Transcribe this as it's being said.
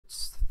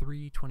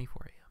3:24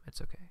 a.m.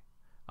 It's okay.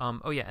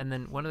 Oh yeah, and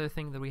then one other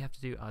thing that we have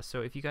to do.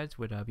 So if you guys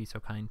would be so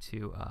kind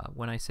to,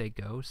 when I say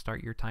go,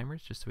 start your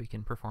timers, just so we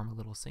can perform a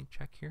little sync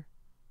check here.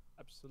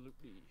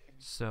 Absolutely.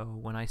 So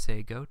when I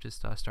say go,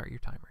 just start your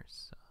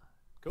timers.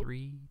 Cool.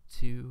 3,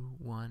 2,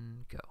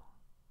 1, go.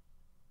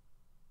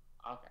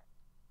 Okay.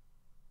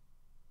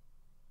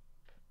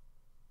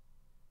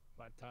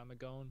 My timer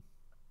going.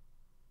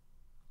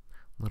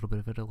 A little bit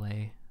of a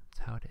delay.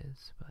 That's how it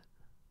is, but.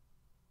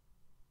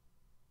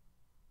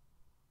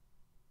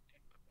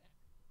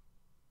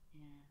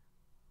 Yeah.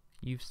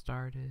 You've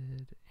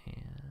started,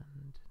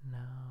 and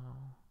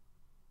now.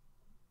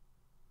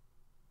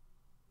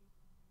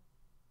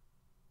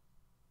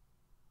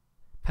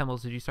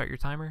 Pembles, did you start your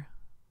timer?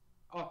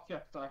 Oh, yeah,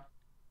 sorry.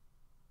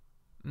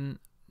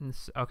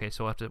 Okay,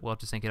 so we'll have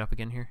to sync it up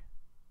again here.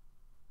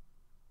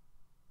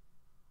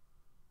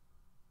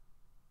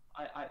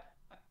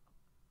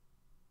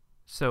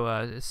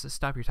 So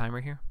stop your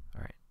timer here.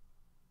 All right.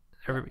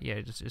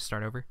 Yeah, just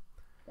start over.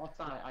 What's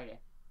that? Oh, yeah.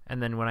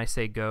 And then when I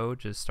say go,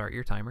 just start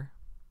your timer.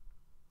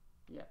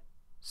 Yeah.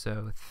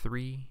 So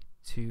 3,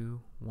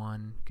 2,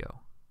 1, go.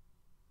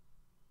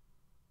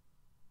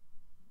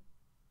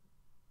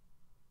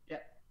 Yeah.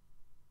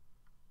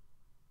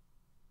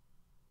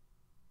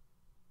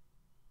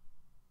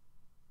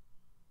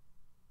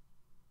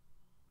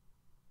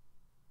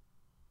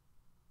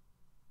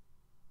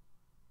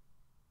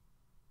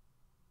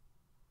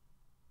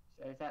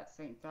 So is that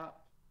synced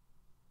up?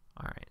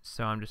 All right.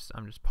 So I'm just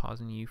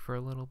pausing you for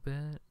a little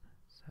bit.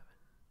 7,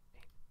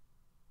 8.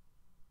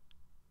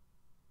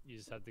 You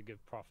just had to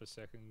give Prof a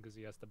second because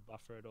he has to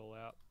buffer it all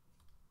out.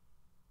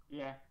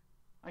 Yeah.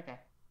 Okay.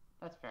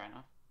 That's fair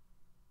enough.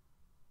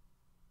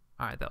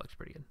 All right, that looks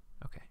pretty good.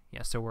 Okay.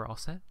 Yeah, so we're all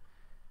set.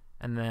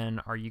 And then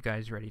are you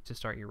guys ready to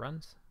start your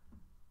runs?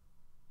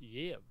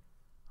 Yeah.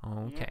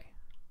 Okay.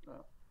 Yeah.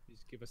 Well,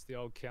 Just give us the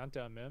old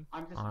countdown, man.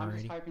 I'm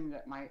just hoping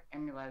that my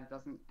emulator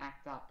doesn't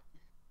act up.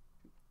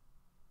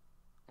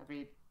 I'd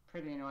be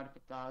pretty annoyed if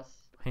it does.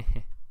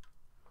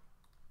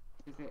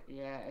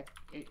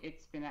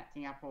 It's been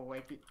acting up all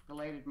week. It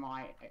deleted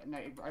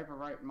it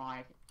overwrote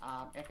my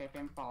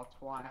FFM file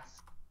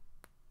twice.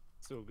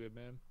 It's all good,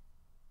 man.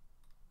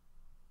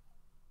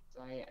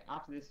 So yeah,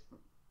 after this,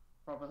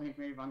 probably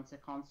move on to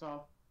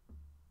console.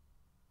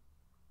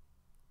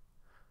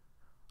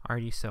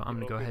 Alrighty, so I'm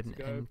going to go ahead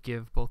go. and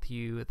give both of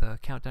you the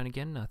countdown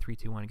again. 3,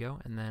 2, 1, go.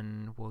 And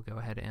then we'll go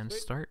ahead and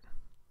start.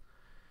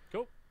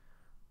 Cool.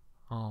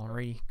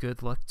 Alrighty,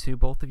 good luck to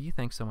both of you.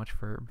 Thanks so much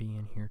for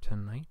being here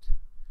tonight.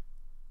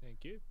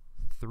 Thank you.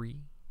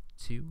 3,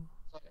 2,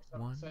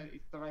 1. So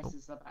if the race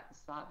is about to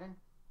start then?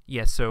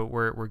 Yeah, so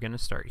we're going to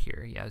start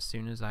here. Yeah, as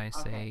soon as I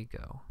say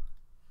go.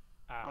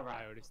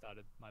 Alright. I already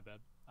started. My bad.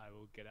 I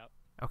will get out.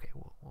 Okay,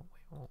 we'll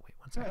wait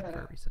 1 second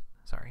for a reset.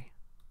 Sorry.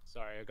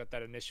 Sorry, I got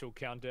that initial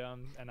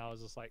countdown and I was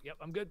just like, yep,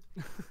 I'm good.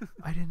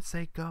 I didn't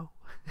say go.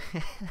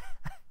 It's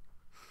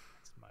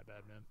my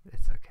bad, man.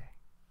 It's okay.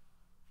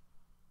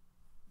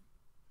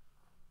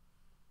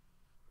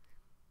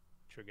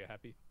 Trigger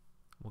happy.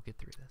 We'll get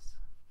through this.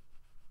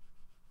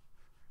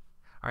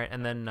 All right,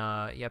 and then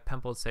yeah,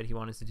 Pemple said he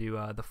wanted to do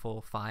the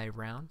full 5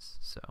 rounds.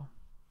 So.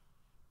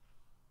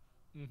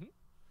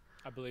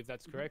 I believe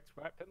that's correct,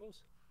 right,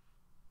 Pembles?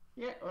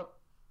 Yeah. Well,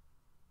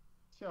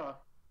 sure.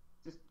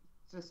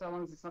 Just so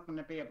long as it's not going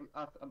to be a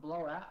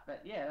blowout,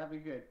 but yeah, that'd be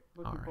good.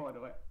 Looking forward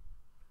to it.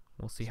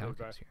 We'll see how it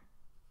goes here.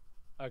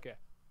 Okay,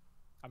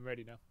 I'm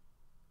ready now.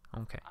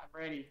 Okay. I'm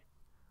ready.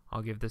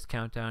 I'll give this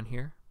countdown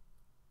here.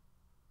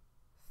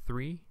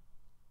 3,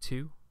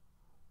 2,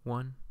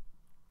 1,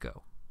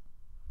 go.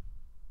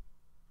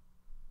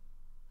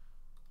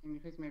 Can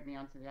you please move me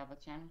on to the other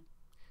channel?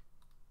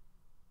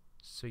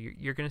 So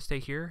you're going to stay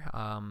here.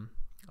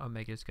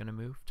 Omega's going to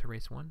move to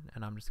race 1,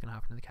 and I'm just going to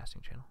hop into the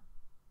casting channel.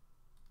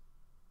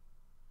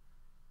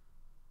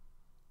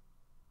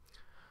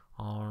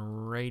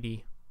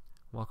 Alrighty.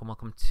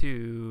 Welcome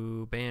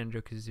to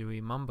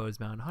Banjo-Kazooie Mumbo's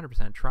Bound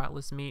 100%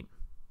 Trotless meet.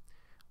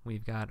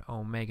 We've got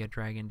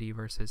OmegaDragonD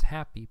versus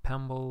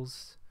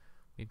HappyPembles.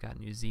 We've got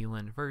New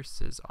Zealand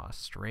versus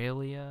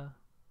Australia.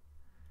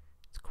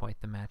 It's quite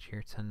the match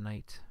here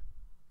tonight,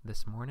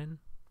 this morning,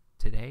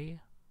 today,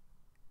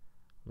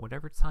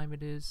 whatever time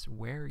it is,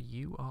 where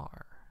you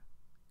are.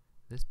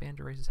 This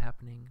banjo race is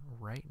happening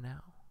right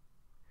now.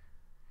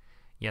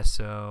 Yeah,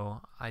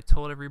 so I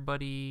told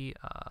everybody,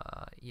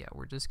 yeah,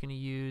 we're not going to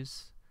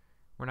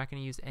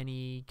use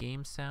any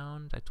game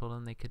sound. I told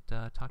them they could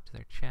talk to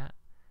their chat,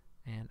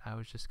 and I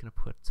was just going to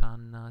put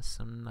on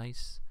some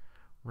nice,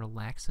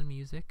 relaxing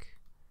music.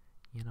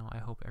 You know, I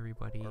hope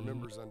everybody, our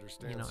members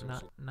understand, you know,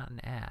 not an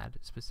ad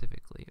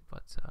specifically,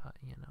 but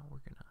you know, we're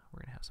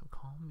gonna have some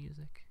calm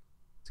music.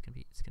 It's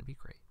gonna be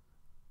great.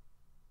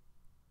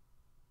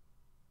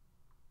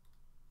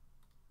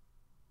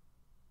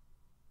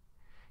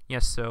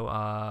 Yes, so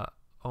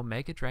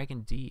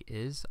OmegaDragonD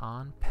is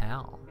on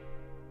PAL,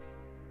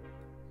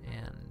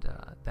 and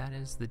that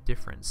is the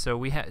difference. So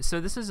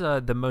this is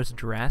the most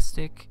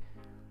drastic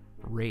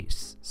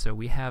race. So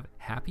we have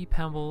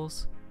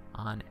HappyPembles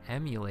on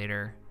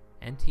emulator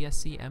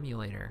NTSC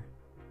emulator.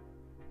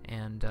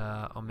 And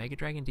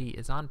OmegaDragonD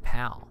is on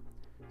PAL.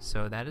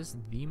 So that is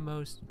the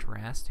most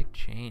drastic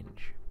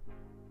change.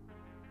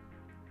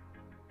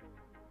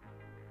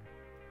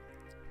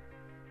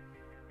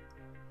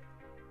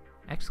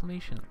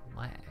 Exclamation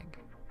lag.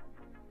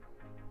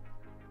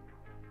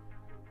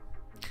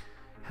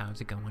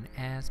 How's it going,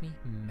 Asmi,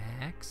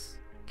 Max,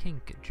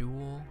 Kink,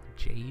 Jewel,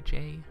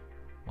 JJ?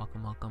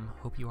 Welcome, welcome.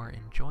 Hope you are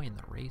enjoying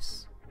the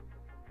race.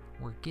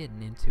 We're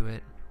getting into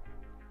it.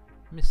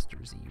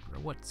 Mr. Zebra,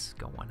 what's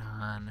going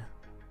on?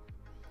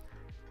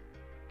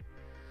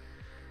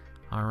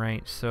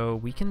 Alright, so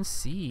we can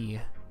see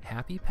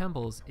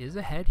HappyPembles is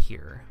ahead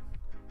here.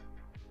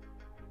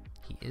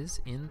 He is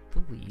in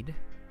the lead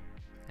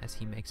as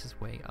he makes his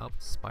way up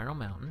Spiral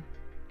Mountain.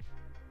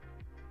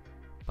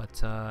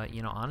 But,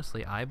 you know,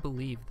 honestly, I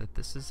believe that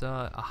this is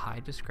a high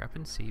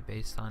discrepancy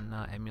based on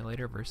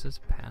emulator versus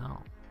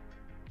PAL.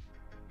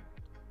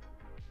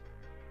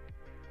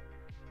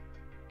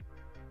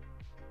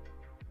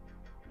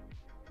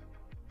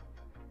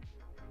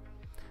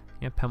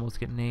 Yeah, Pembles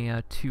getting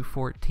a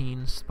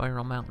 214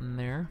 Spiral Mountain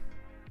there.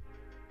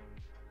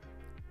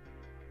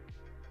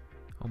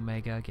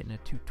 Omega getting a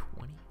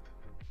 220.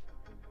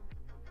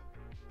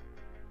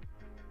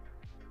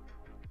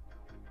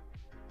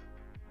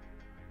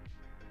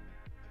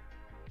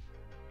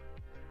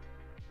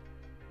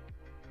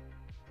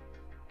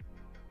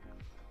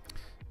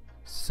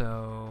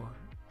 So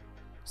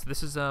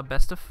this is a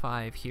best of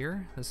 5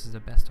 here. This is a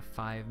best of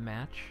 5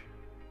 match.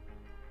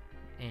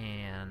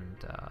 And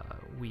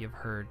we have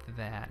heard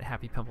that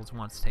HappyPembles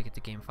wants to take it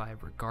to Game 5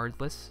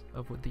 regardless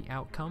of what the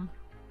outcome.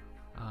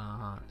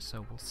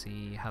 So we'll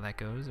see how that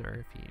goes, or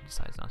if he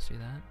decides not to do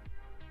that.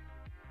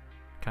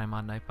 Can I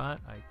mod Nightbot?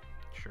 I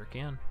sure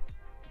can.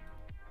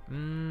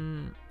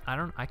 I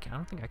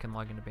don't think I can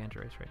log into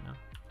Banjo Race right now.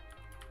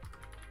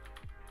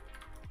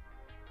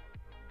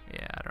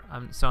 Yeah,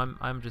 I'm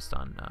just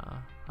on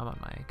I'm on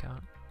my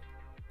account,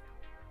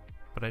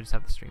 but I just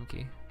have the stream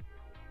key.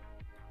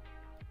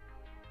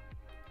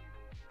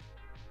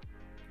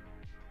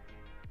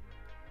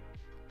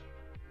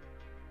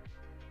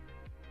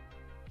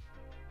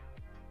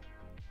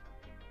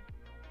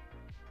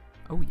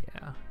 Oh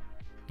yeah,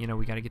 you know,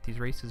 we got to get these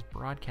races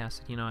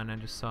broadcasted, you know, and I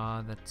just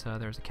saw that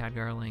there was a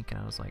Khadgar link, and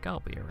I was like,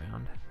 I'll be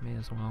around, may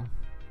as well.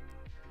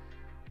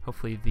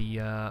 Hopefully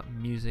the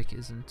music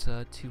isn't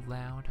too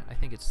loud. I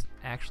think it's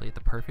actually at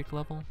the perfect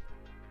level.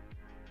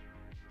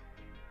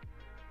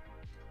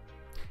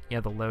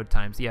 Yeah, the load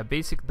times. Yeah,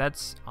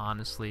 that's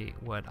honestly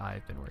what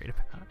I've been worried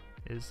about,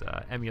 is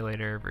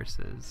emulator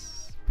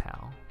versus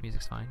PAL.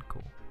 Music's fine,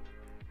 cool.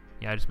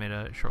 Yeah, I just made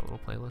a short little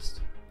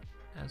playlist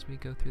as we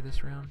go through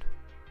this round.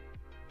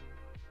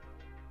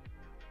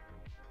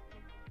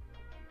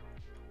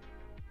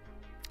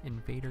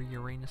 Invader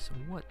Uranus,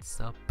 what's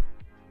up?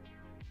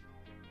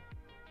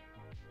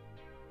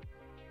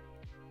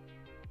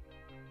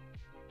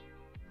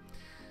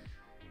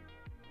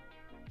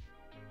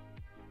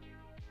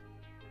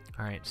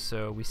 Alright,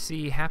 so we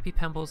see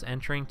HappyPembles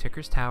entering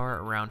Ticker's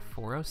Tower around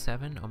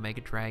 4:07,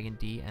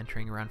 OmegaDragonD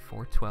entering around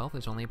 4:12.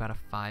 There's only about a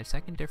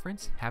 5-second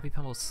difference.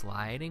 HappyPembles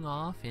sliding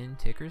off in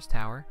Ticker's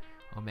Tower,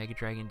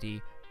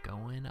 OmegaDragonD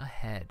going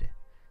ahead.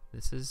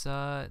 This is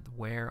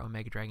where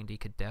OmegaDragonD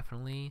could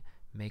definitely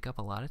make up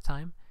a lot of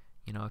time.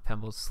 You know, if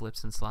Pembles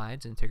slips and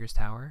slides in Ticker's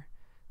Tower,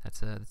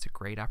 that's a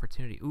great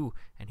opportunity. Ooh,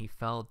 and he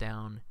fell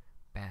down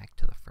back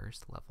to the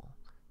first level.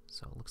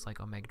 So it looks like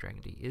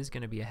OmegaDragonD is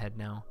going to be ahead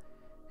now.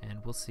 And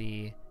we'll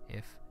see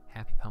if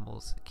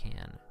HappyPembles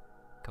can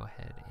go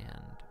ahead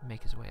and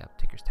make his way up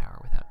Ticker's Tower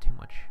without too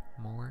much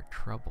more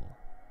trouble.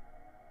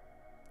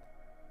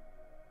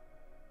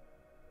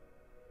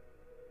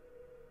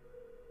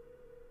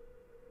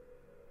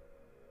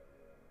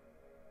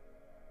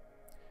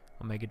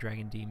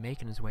 OmegaDragonD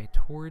making his way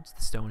towards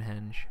the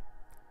Stonehenge.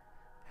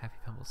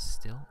 HappyPembles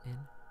still in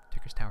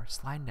Ticker's Tower,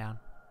 sliding down.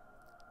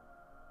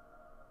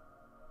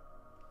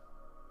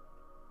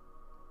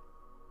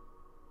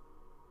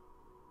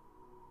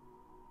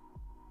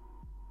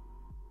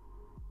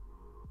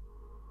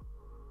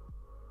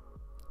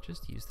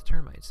 Just use the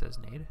termite, says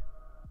Nade.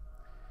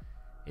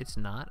 It's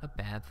not a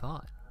bad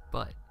thought,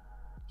 but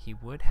he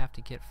would have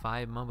to get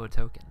 5 Mumbo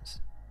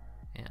tokens,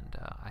 and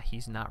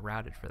he's not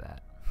routed for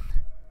that.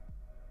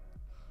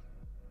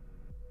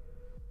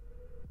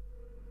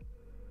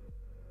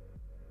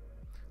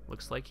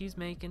 Looks like he's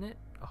making it.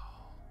 Oh.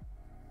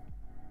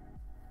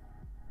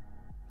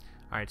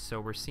 Alright,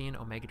 so we're seeing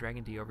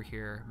OmegaDragonD over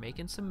here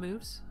making some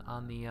moves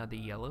on the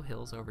yellow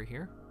hills over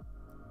here.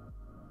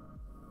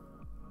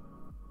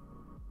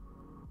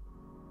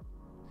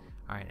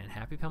 Alright, and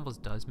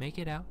HappyPembles does make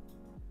it out.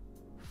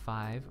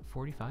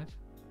 5:45.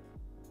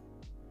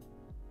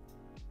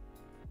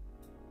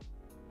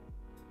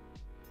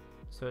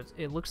 So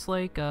it looks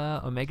like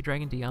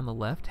OmegaDragonD on the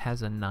left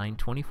has a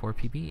 924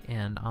 PB,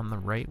 and on the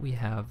right we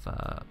have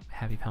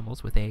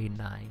HappyPembles with a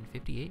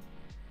 958.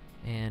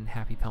 And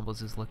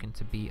HappyPembles is looking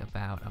to be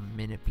about a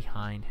minute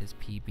behind his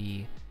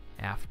PB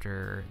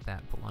after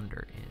that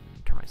blunder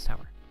in Termite's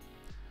Tower.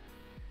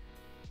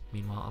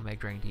 Meanwhile,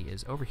 OmegaDragonD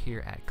is over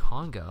here at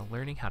Conga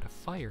learning how to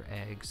fire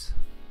eggs.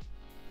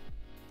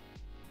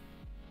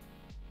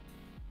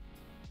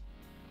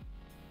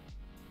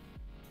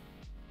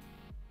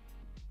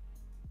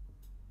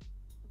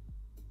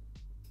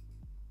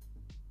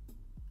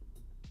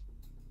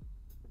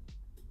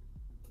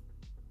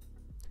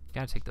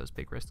 Gotta take those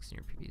big risks in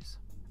your Pvs.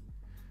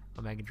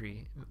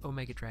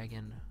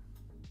 OmegaDragon.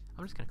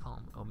 I'm just gonna call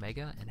him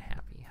Omega and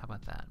Happy. How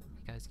about that?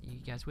 You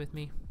guys with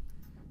me?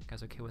 You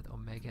guys okay with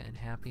Omega and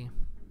Happy?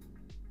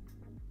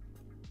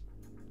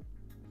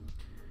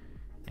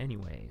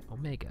 Anyway,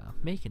 Omega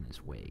making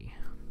his way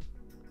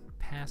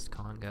past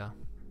Conga.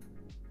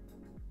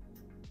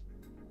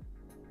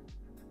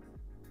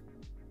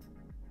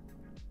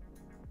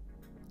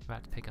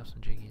 About to pick up some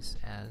jiggies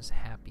as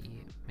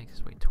Happy makes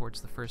his way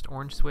towards the first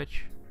orange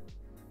switch.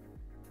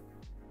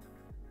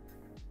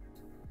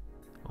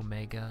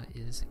 Omega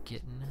is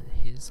getting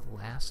his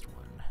last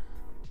one.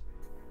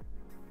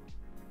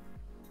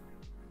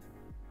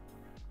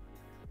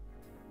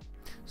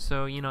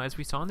 So, you know, as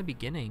we saw in the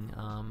beginning,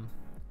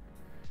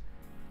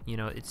 you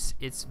know,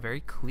 it's very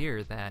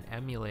clear that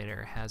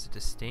Emulator has a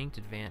distinct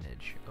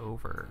advantage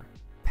over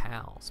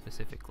PAL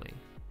specifically.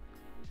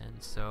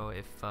 And so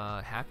if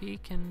Happy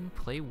can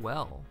play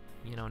well,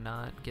 you know,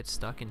 not get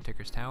stuck in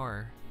Ticker's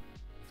Tower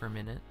for a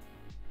minute,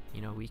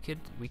 you know, we could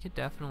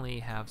definitely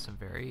have some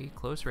very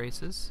close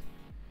races.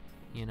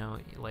 You know,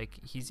 like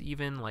he's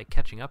even like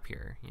catching up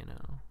here, you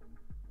know.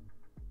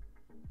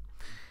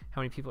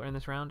 How many people are in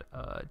this round?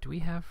 Do we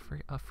have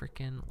a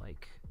freaking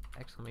like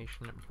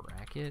exclamation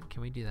bracket?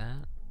 Can we do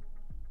that?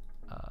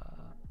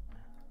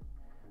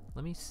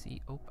 Let me see.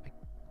 Oh, yeah,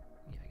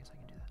 I guess I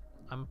can do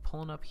that. I'm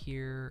pulling up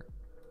here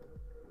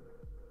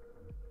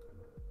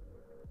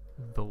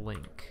the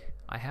link.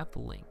 I have the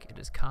link. It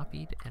is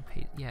copied and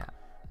pasted. Yeah.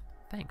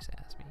 Thanks,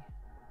 Asmi.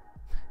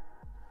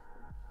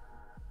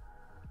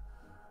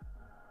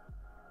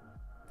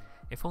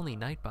 If only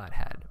Nightbot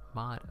had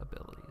mod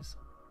abilities.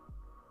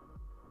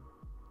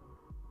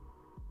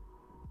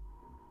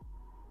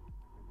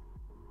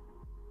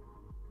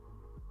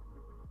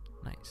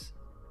 Nice.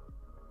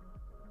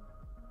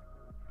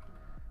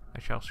 I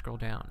shall scroll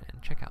down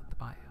and check out the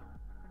bio.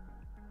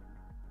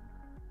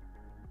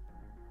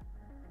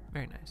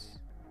 Very nice.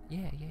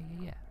 Yeah.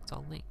 It's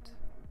all linked.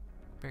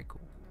 Very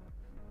cool.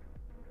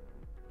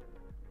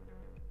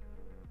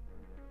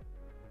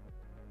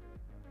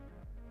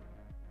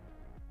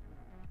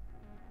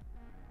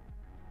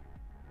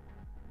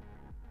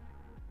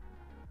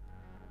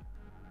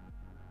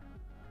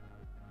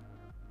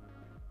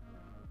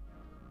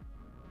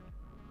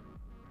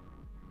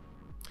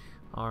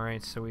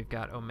 Alright, so we've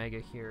got Omega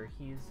here.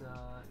 He's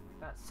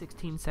about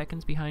 16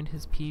 seconds behind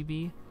his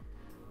PB.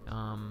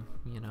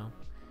 You know,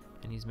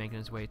 and he's making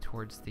his way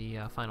towards the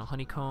final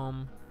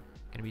honeycomb.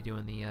 Gonna be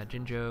doing the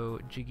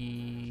Jinjo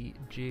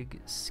Jig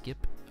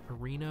Skip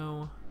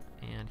Reno,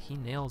 and he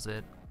nails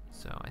it.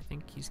 So I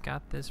think he's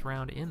got this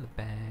round in the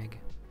bag.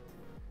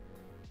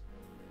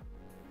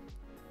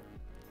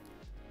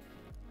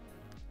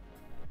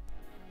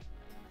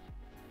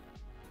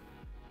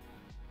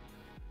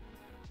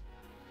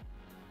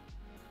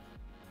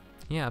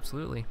 Yeah,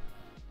 absolutely.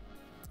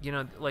 You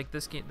know, like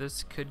this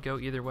could go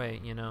either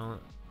way. You know,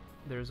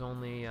 there's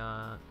only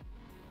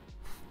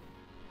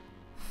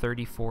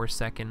 34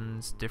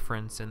 seconds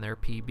difference in their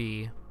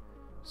PB,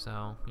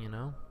 so you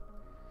know,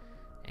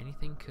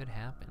 anything could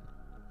happen.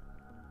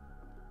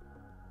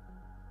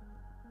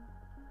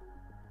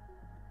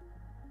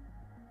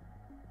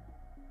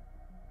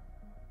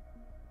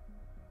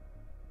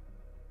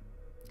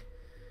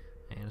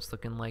 And it's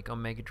looking like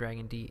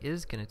OmegaDragonD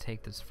is going to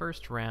take this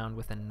first round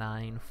with a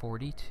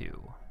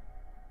 942.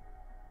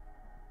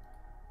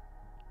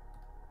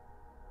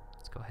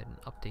 Let's go ahead and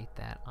update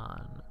that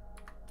on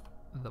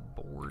the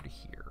board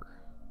here.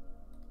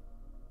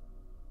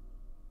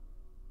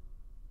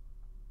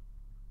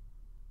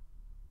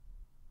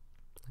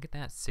 Look at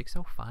that,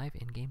 6:05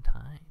 in-game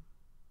time.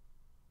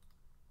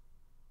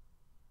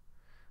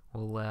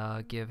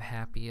 We'll give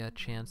Happy a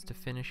chance to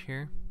finish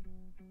here.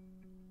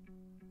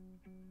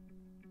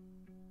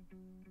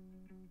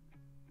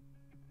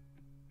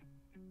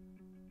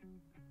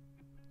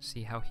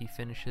 See how he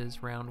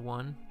finishes round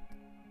one.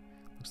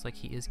 Looks like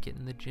he is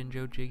getting the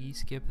Jinjo Jiggy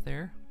skip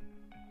there.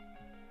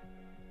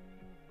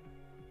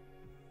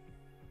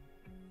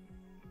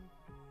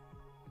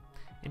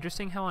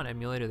 Interesting how on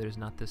Emulator there's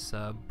not this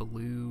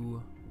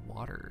blue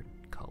water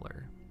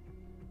color.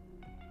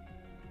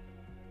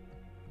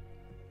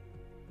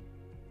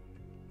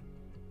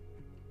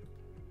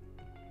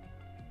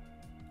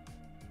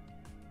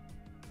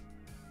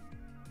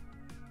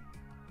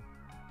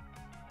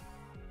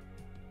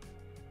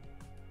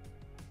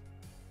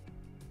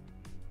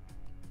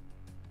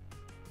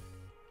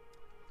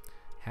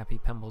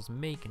 HappyPembles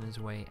making his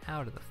way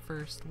out of the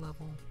first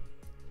level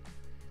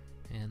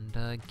and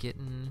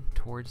getting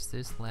towards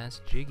this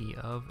last jiggy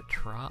of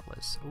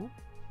Trotless. Ooh,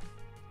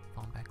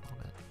 falling back a little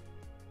bit.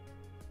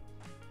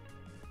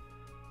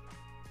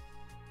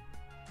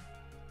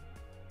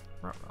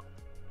 Ruh-roh.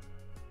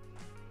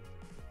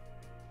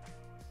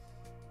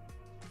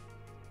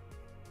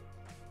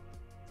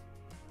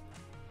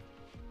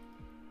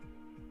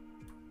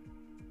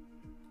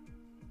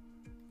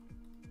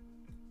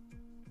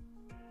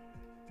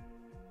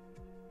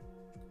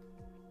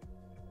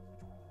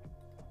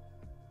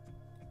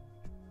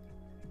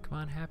 Come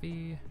on,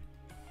 Happy.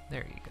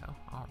 There you go.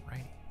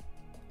 Alrighty.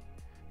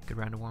 Good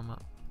round to warm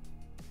up.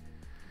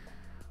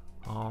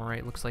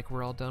 Alright, looks like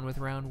we're all done with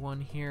round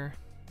 1 here.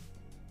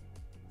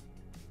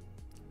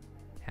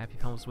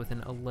 HappyPembles with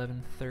an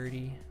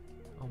 11:30.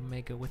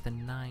 Omega with a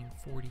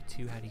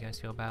 9:42. How do you guys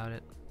feel about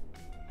it?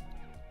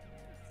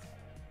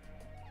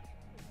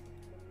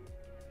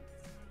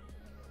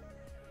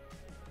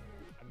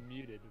 I'm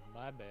muted.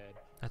 My bad.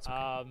 That's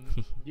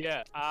okay.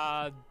 Yeah.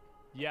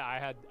 Yeah. I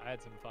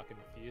had some fucking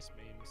fierce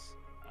memes.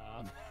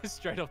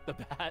 Straight off the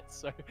bat,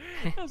 so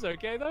that was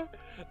okay though.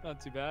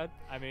 Not too bad.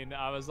 I mean,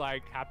 I was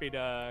like happy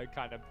to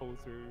kind of pull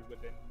through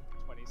within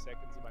 20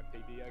 seconds of my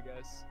PB, I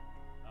guess.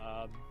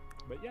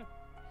 But yeah,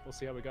 we'll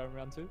see how we go in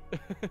round 2.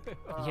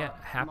 Yeah,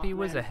 Happy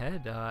was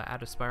ahead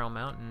out of Spiral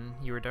Mountain.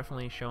 You were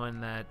definitely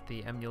showing that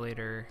the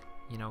emulator,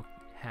 you know,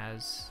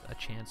 has a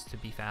chance to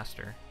be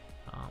faster.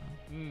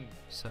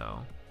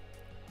 So,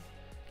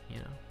 you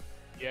know.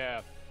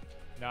 Yeah.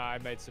 No, I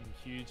made some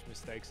huge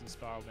mistakes in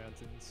Spiral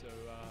Mountain, so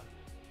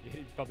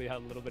you probably had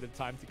a little bit of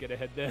time to get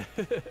ahead there.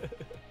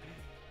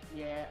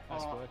 Yeah.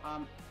 Nice work.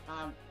 I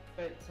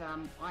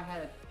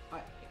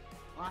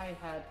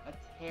had a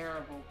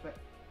terrible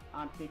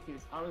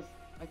pickers. I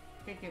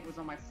think it was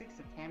on my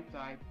 6th attempt.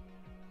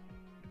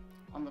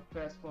 On the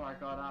first floor I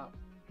got up.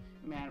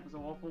 Man, it was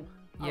awful.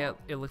 Yeah,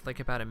 it looked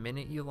like about a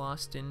minute you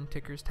lost in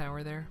Ticker's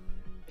Tower there.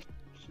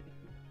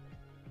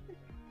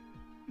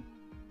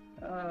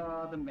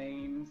 Oh, the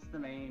memes.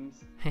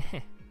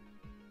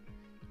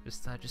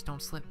 Just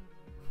don't slip.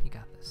 You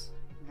got this.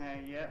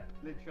 Yeah,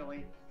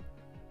 literally.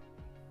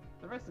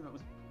 The rest of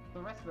it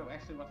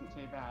actually wasn't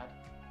too bad.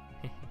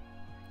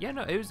 Yeah,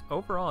 no, it was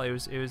overall it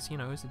was you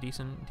know, it was a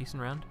decent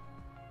round.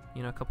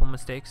 You know, a couple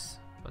mistakes,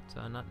 but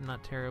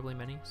not terribly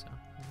many. So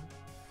you know,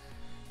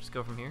 just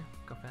go from here,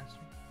 go faster.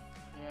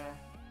 Yeah.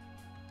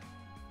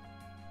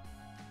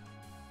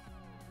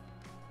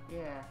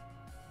 Yeah.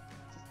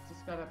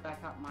 Just gotta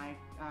back up my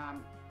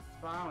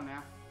spiral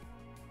now.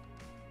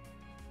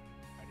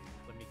 Alrighty,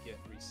 let me get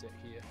reset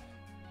here.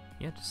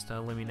 Yeah, just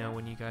let me know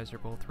when you guys are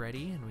both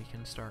ready, and we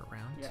can start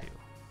round 2.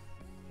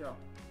 Sure.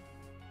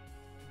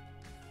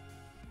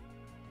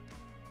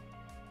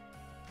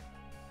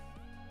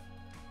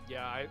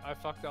 Yeah, I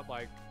fucked up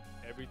like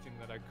everything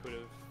that I could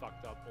have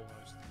fucked up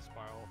almost in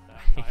Spiral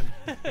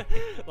that time.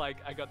 Like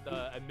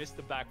I missed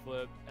the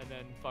backflip and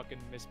then fucking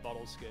missed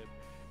bottle skip,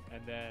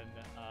 and then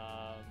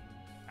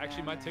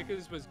actually my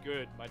tickers was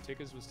good. My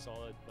tickers was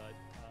solid, but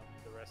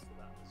the rest of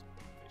that was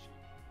pretty fishy.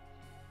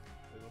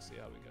 We will see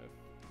how we go.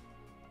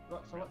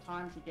 So what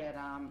time did you get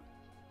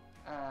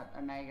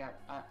Omega?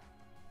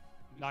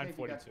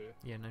 9:42.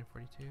 Yeah,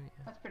 9:42. Yeah.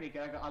 That's pretty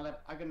good. I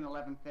got an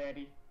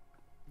 11:30.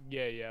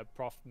 Yeah.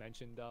 Prof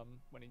mentioned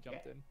when he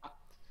jumped in.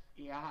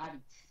 Yeah, I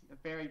had a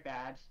very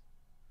bad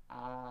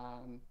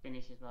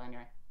finish as well.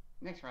 Anyway,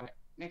 next round.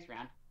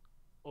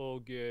 All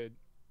good.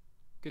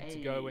 Good to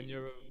go when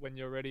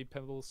you're ready,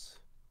 Pembles.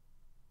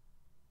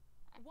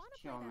 Want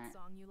to play that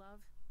song you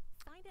love?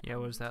 Find it Yeah,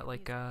 on was that YouTube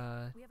like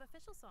Music. We have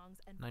official songs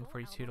and full 9:42 to albums by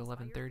your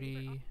favorite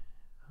 11:30?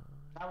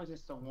 That was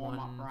just a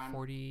warm-up run.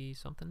 1:40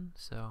 something.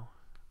 So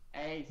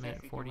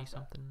minute 40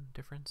 something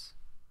difference.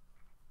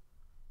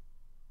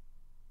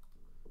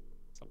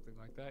 Something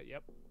like that.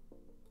 Yep.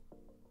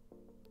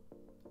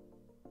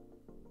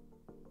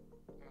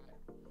 Alright,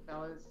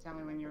 fellas, tell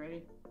me when you're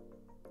ready.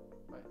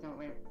 Wait,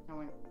 tell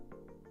me.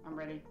 I'm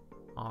ready.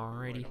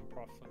 Alrighty. Wait on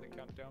Prof for the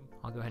countdown.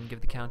 I'll go ahead and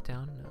give the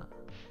countdown.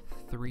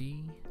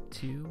 3,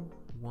 2,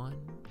 1,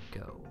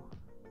 go.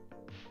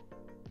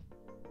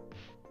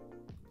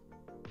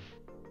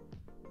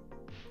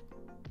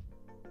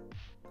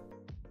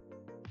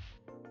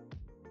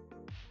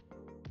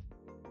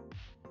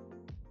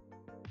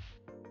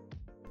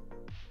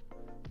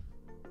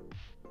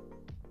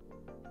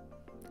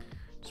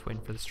 Just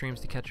waiting for the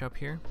streams to catch up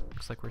here.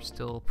 Looks like we're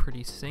still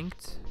pretty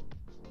synced.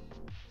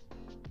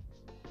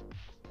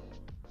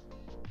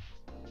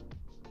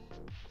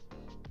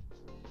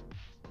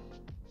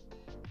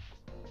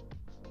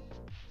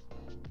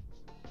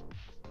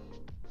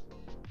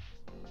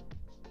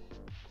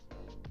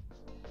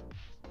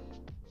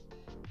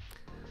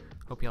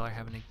 Hope y'all are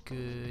having a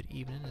good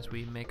evening as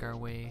we make our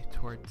way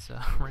towards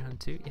round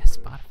 2. Yeah,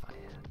 Spotify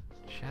ad.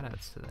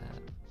 Shoutouts to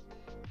that.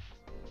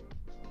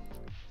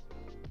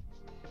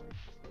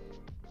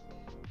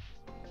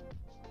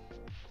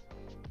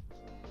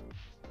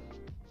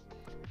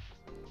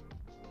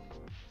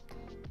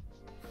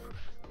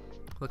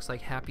 Looks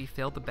like Happy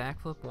failed the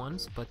backflip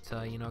once, but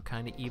you know,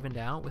 kind of evened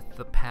out with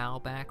the PAL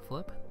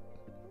backflip.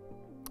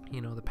 You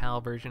know, the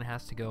PAL version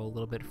has to go a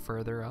little bit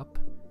further up.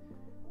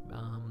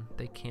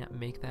 They can't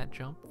make that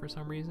jump for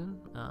some reason.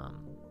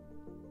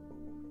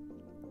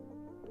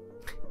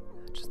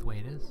 That's just the way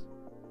it is.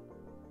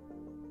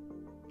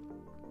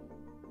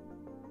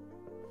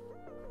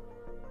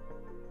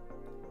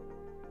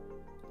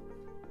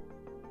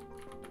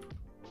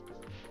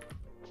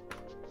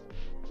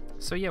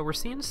 So yeah, we're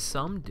seeing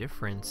some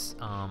difference,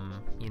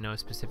 you know,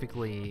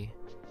 specifically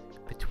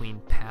between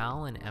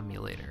PAL and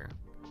emulator.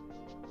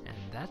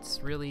 And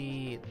that's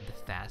really the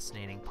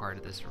fascinating part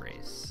of this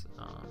race.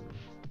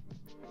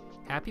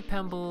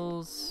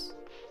 HappyPembles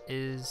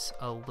is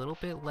a little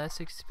bit less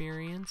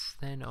experienced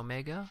than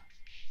Omega,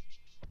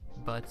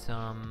 but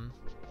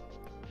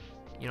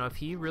you know, if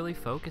he really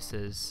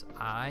focuses,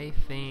 I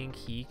think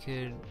he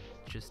could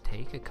just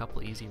take a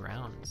couple easy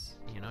rounds,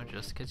 you know,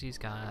 just because he's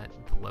got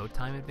the load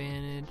time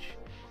advantage.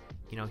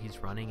 You know, he's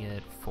running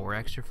at 4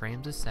 extra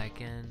frames a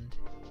second,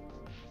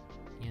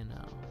 you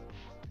know.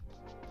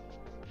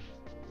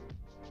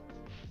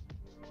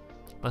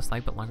 Less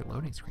light but longer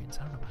loading screens,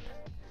 I don't know about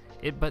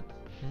that. But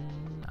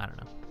I don't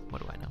know.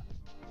 What do I know?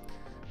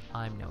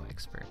 I'm no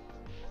expert.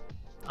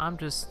 I'm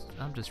just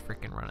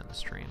freaking running the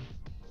stream.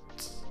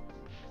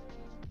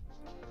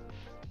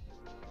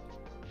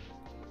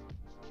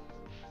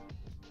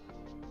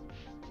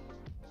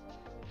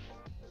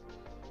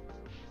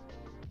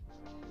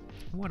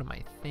 What am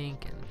I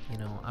thinking? You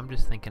know, I'm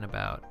just thinking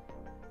about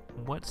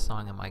what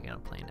song am I gonna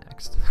play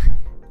next?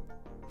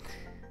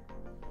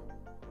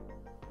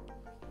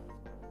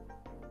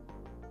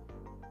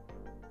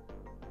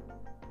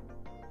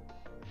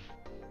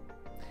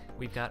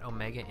 We've got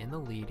Omega in the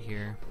lead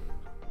here.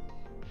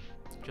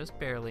 Just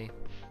barely.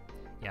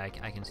 Yeah,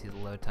 I can see the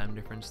load time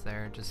difference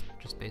there, just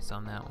based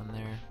on that one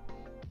there.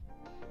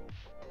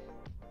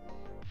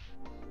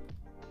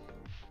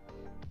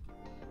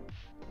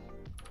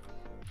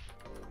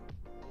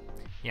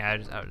 Yeah, I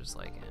was just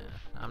like,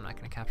 I'm not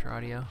gonna capture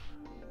audio.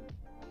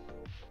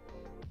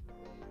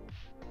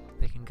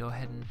 They can go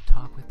ahead and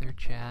talk with their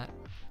chat.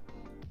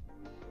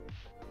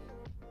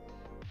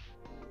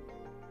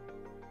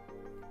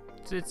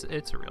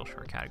 It's a real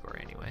short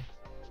category anyway.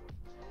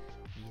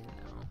 You know.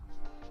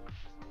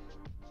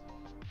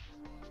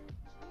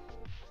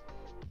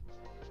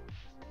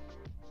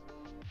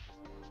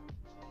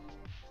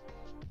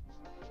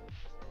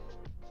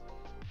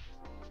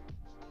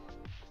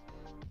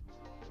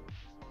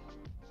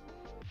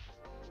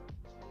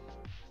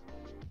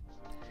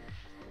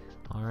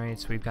 Alright,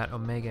 so we've got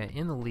Omega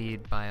in the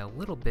lead by a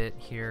little bit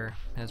here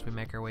as we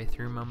make our way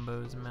through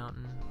Mumbo's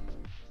Mountain.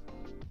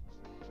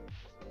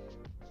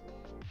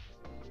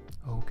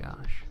 Oh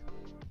gosh.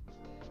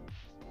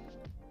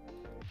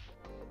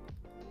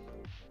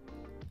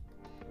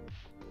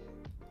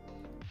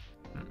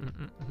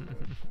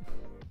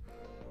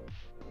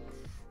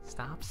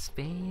 Stop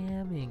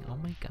spamming. Oh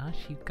my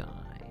gosh, you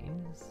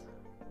guys.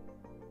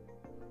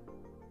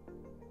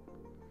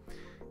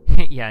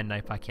 Yeah,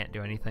 Knife, I can't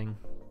do anything.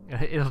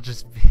 It'll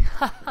just be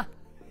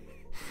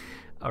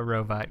a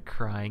robot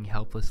crying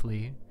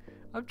helplessly.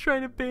 I'm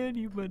trying to ban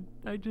you, but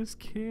I just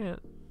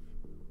can't.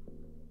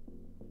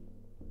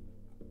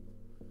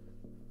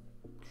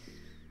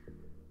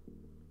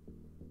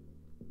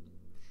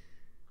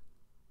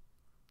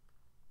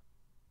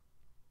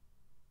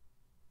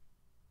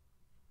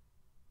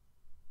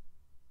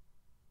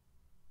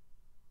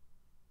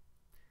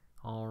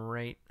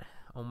 Alright,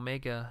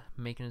 Omega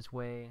making his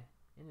way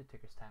into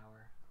Ticker's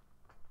Tower.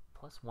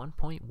 Plus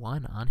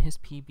 1.1 on his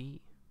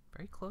PB.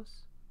 Very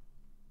close.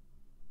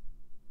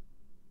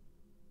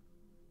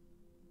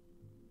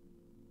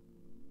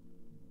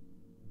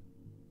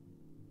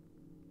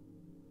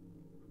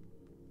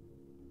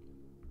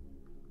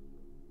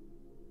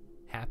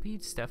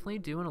 Happy's definitely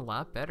doing a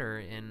lot better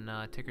in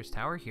Ticker's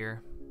Tower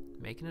here.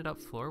 Making it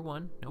up floor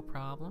 1, no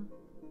problem.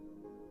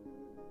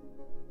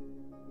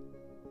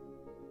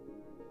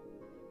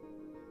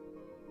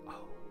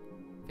 Oh,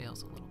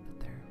 fails a little bit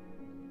there.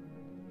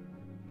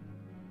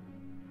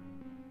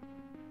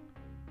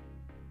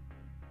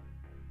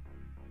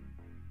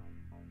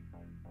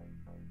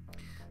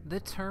 The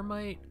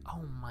termite,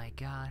 oh my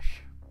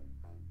gosh.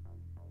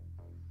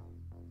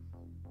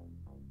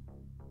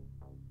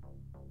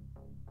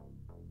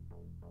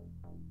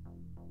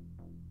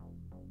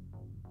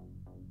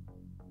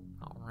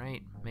 All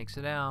right, makes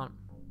it out.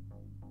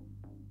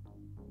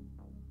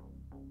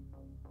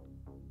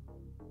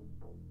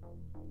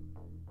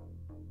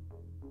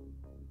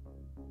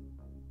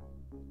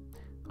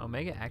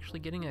 Omega actually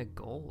getting a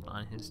gold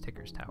on his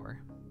Ticker's Tower.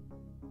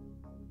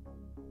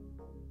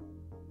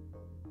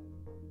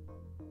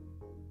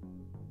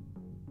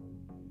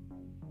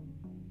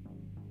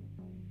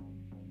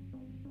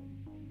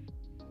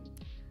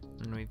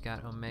 And we've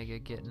got Omega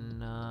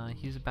getting,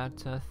 he's about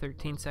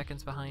 13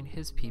 seconds behind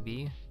his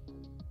PB.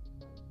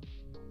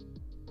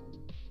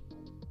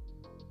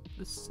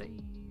 The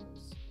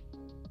saves.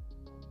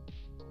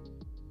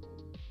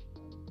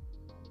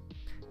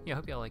 Yeah, I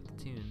hope y'all like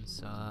the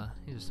tunes.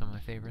 These are some of my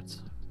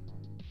favorites.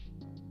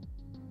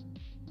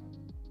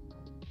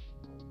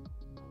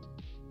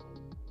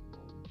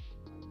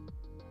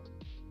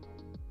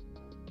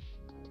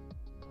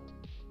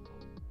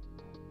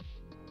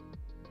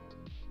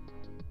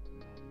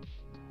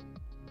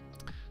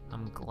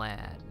 I'm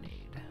glad,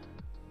 Nate.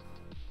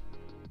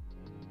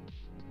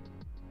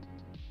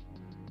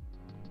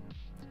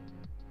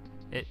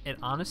 It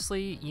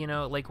honestly, you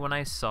know, like when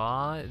I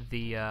saw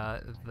the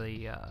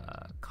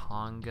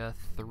Conga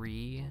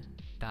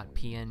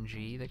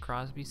 3.png that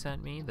Crosby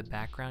sent me, the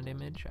background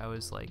image, I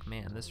was like,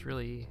 man, this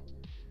really,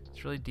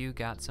 This really do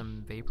got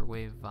some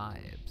vaporwave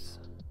vibes.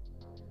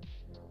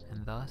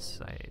 And thus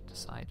I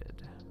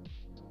decided.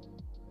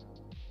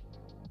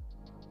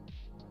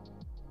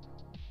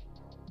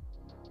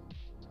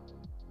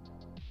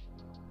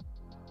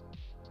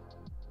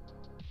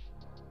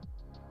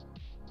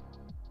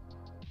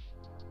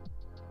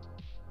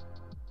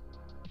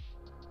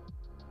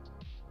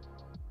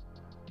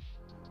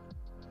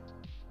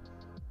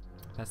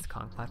 That's the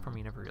Kong platform,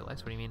 you never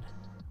realized? What do you mean?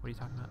 What are you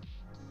talking about?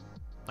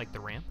 Like the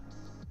ramp?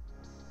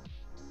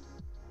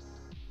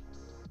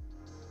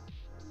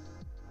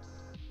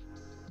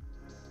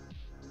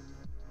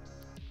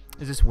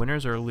 Is this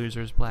winners or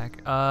losers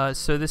black?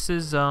 So this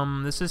is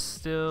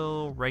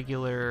still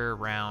regular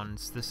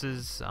rounds. This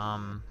is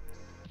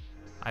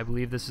I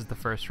believe this is the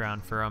first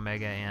round for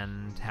Omega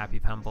and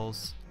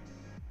HappyPembles.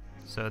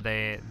 So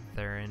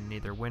they're in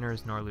neither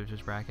winners nor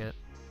losers bracket.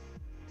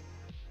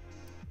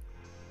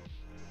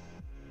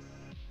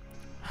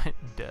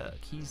 Duck,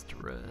 he's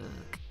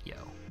drunk. Yo,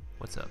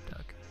 what's up,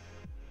 Duck?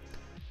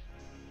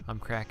 I'm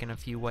cracking a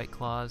few White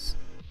Claws.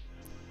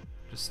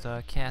 Just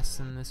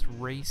casting this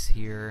race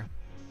here.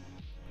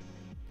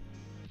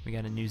 We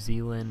got a New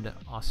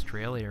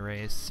Zealand-Australia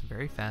race.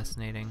 Very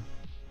fascinating.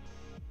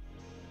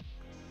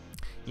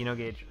 You know,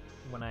 Gage,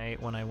 when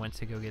I went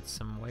to go get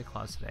some White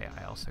Claws today,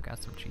 I also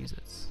got some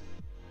Cheez-Its.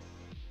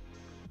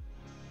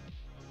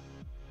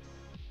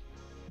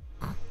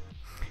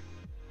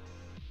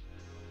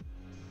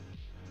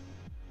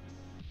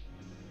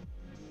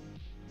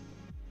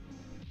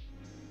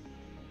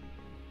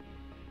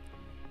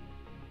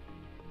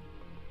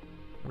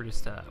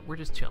 We're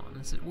just chilling.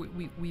 This is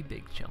we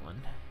big chilling.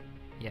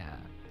 Yeah,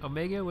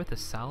 Omega with a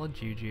solid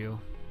juju,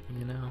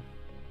 you know.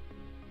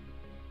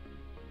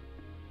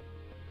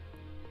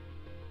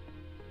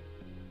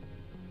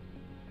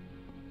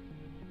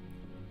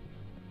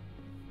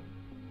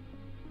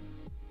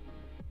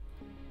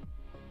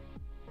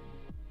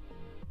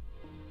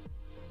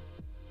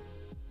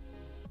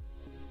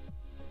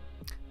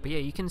 But yeah,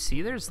 you can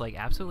see there's like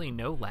absolutely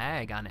no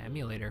lag on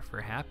emulator for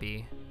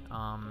Happy.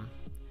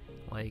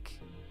 Like,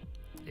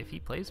 if he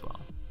plays well.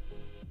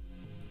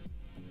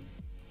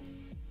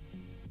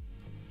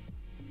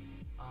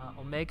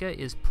 Omega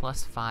is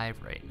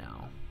 +5 right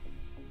now.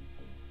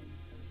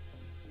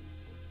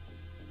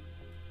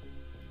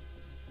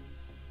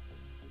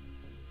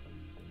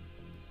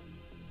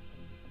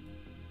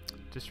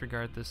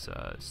 Disregard this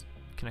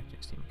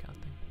connecting Steam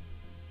account thing.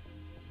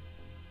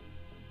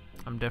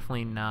 I'm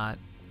definitely not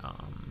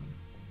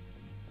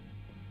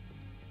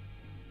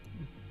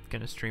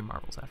gonna stream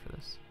Marvels after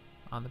this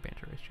on the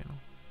Banter Race channel.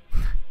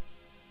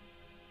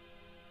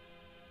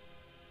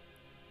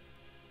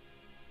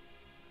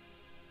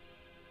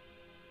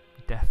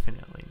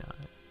 Definitely not.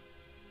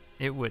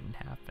 It wouldn't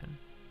happen.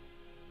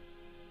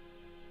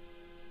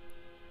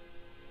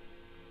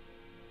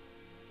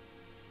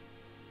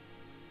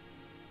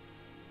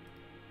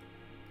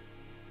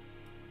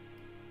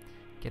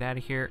 Get out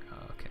of here.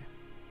 Oh, okay.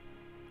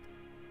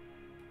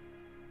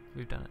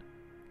 We've done it.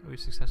 We've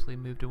successfully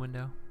moved a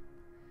window.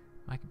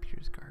 My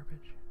computer's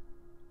garbage.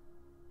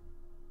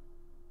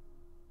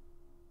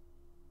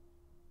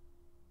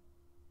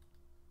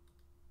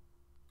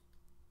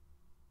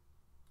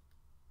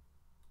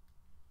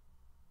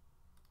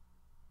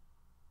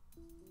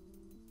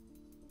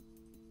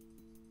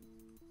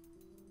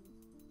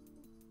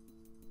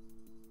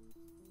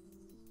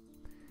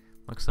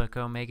 Looks like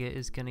Omega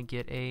is going to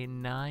get a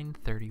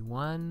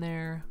 931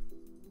 there.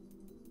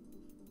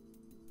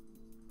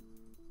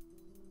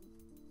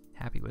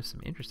 Happy with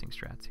some interesting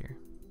strats here.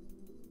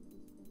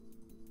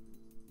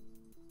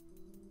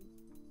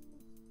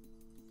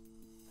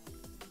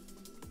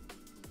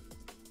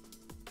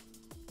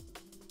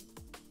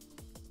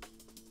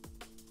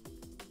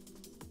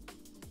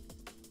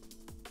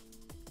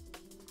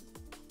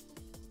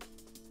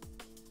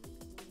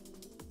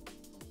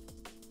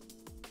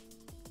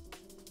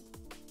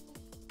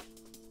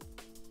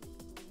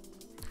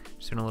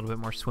 Doing a little bit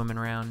more swimming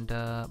around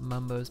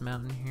Mumbo's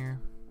Mountain here.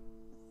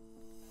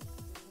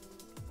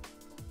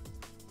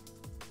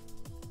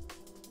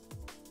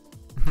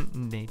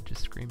 Nate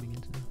just screaming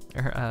into,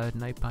 or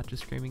Nightbot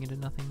just screaming into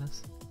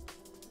nothingness.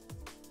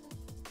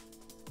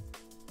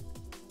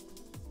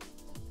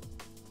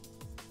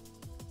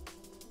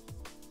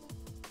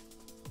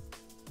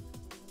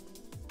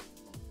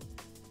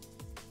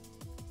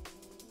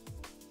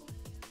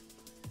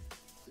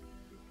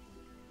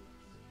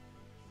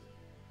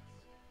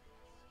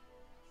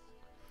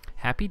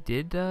 Happy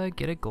did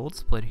get a gold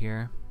split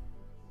here.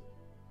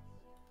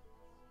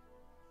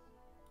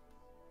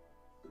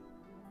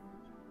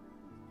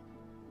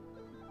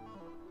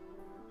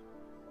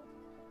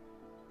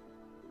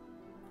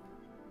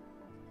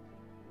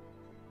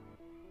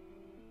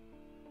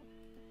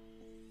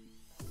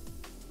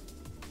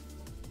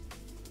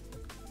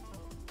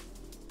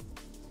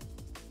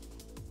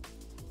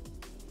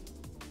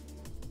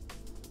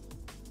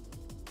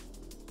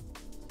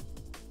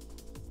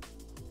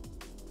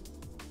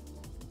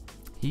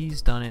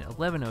 He's done it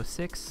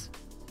 11:06.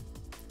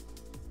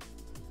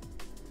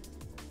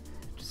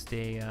 Just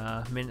just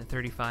a minute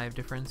 35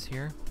 difference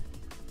here.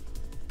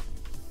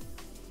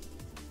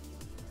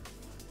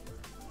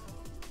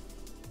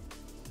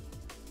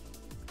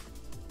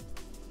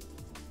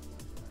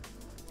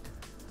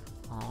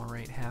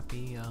 Alright,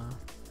 Happy.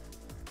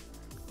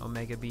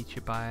 Omega beat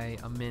you by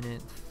a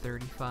minute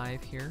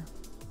 35 here.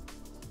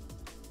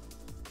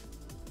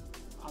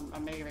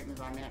 Omega beat me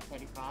by a minute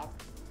 35.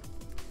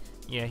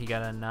 Yeah, he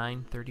got a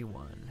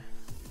 9:31.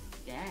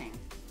 Dang,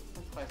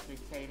 that's close to his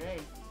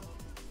PB.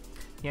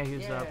 Yeah, he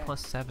was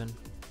plus 7.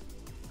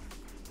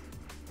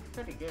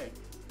 Pretty good.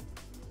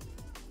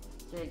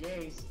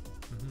 GG's.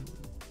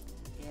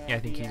 Yeah, I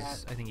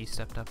think he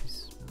stepped up.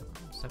 He's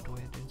stepped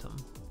away doing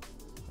something.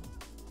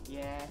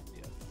 Yeah.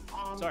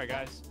 Sorry,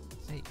 guys.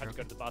 Hey, Had to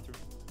go to the bathroom.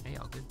 Hey,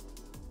 all good.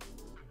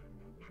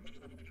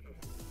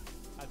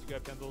 How'd you go,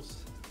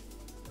 Pembles?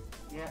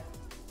 Yeah.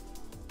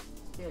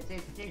 Yeah,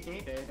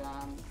 GG, dude.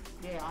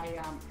 Yeah,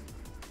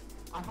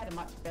 I had a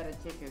much better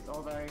tickers,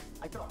 although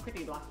I got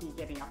pretty lucky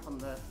getting up on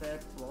the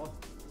 3rd floor.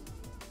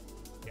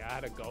 Yeah, I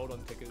had a gold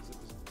on tickers. It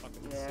was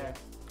fucking Yeah.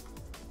 sick.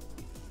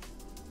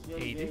 Yeah,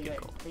 you did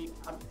get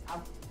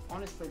gold.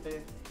 Honestly,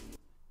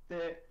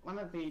 the one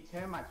of the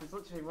termites was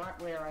literally right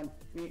where I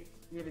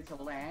needed to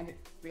land.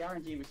 The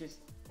RNG was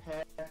just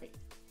perfect.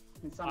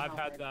 And I've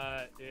had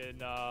that in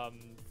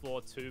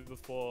floor 2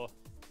 before,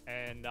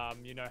 and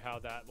you know how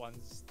that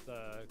one's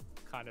the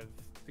kind of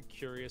the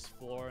curious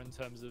floor in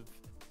terms of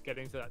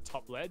getting to that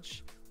top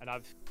ledge, and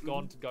I've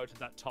gone to go to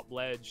that top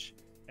ledge,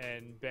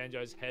 and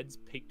Banjo's head's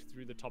peeked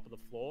through the top of the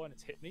floor, and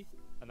it's hit me,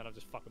 and then I've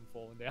just fucking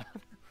fallen down.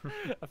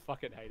 I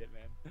fucking hate it,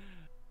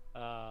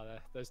 man.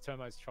 Those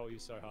termites troll you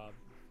so hard.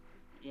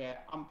 Yeah,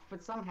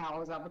 but somehow I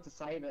was able to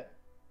save it.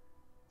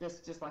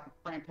 Just like a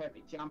frame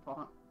perfect jump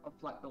off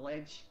like the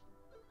ledge.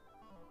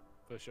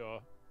 For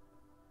sure.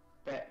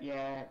 But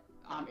yeah,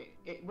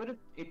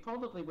 it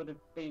probably would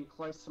have been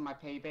close to my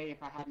PB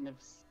if I hadn't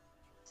have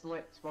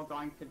slipped while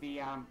going for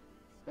the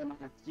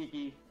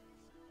jiggy.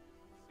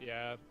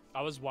 Yeah,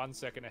 I was 1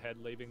 second ahead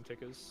leaving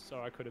tickers,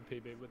 so I could have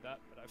PB'd with that,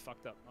 but I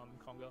fucked up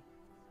Conga.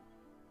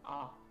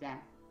 Oh damn.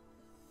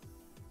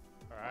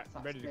 Alright,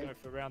 I'm ready to go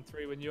for round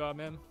 3 when you are,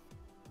 man.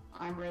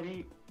 I'm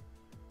ready,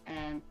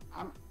 and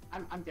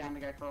I'm down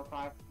to go for all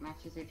 5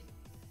 matches. If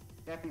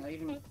definitely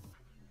even.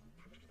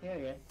 Hell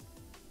yeah.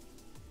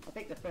 I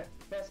think the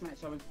first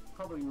match I was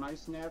probably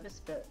most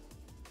nervous, but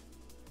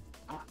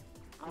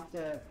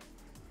after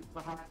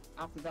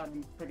that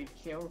I'm pretty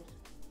chilled.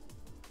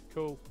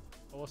 Cool.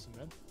 Awesome,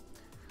 man.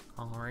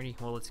 Alrighty,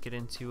 well, let's get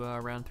into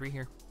round 3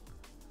 here.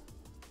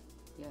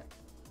 Yeah.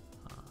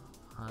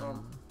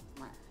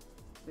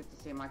 Good to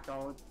see my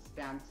gold's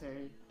down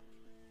to,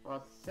 well,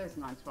 it says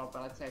 912,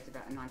 but I'd say it's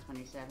about a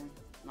 927,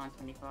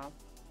 925.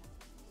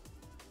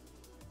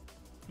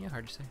 Yeah,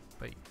 hard to say,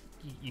 but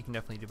you can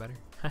definitely do better.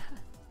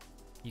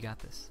 You got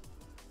this.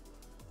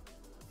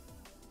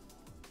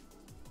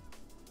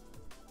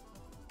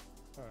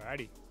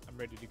 Alrighty, I'm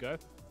ready to go.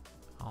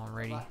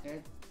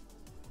 Alrighty.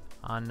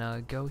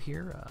 On go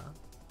here.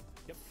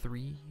 Yep.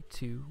 3,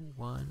 2,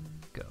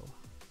 1, go.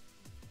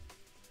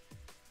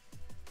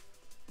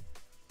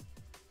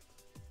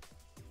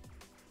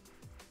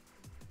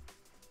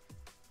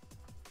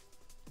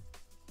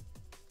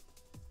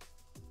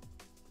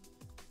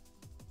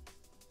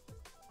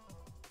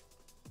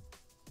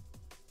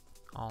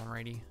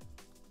 Alrighty.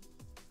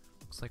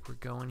 Looks like we're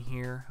going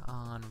here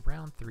on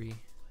round 3.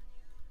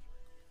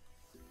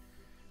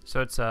 So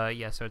it's so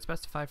it's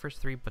best of 5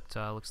 first 3, but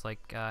looks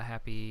like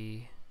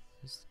Happy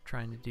is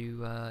trying to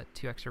do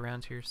 2 extra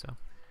rounds here, so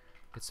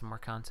get some more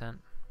content.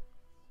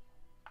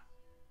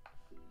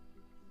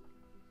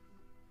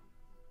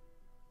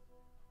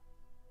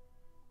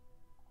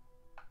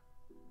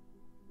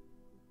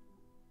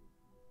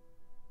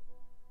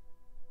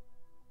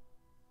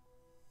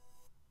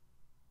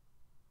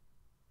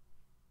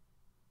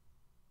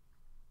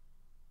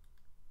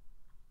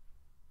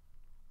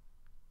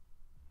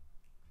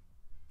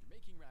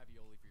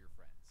 Ravioli for your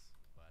friends,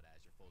 but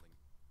as you're folding.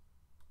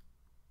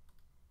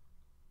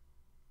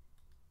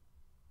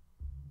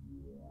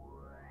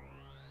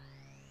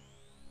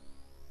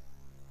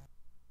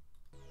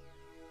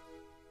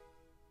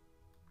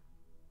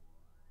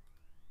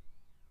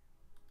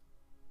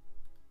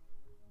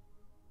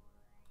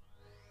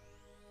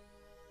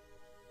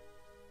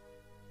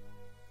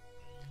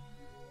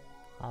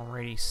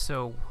 Alrighty,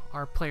 so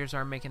our players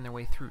are making their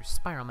way through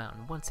Spiral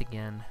Mountain once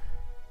again.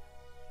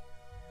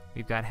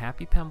 We've got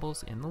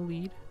HappyPembles in the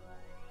lead.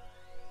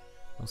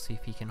 We'll see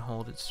if he can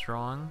hold it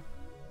strong,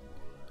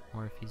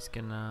 or if he's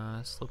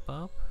gonna slip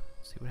up.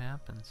 See what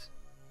happens.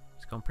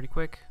 It's going pretty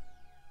quick.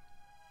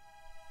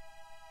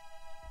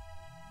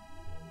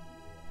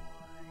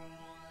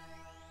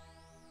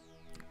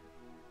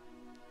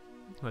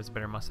 Who has a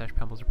better mustache,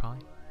 Pembles or Polly?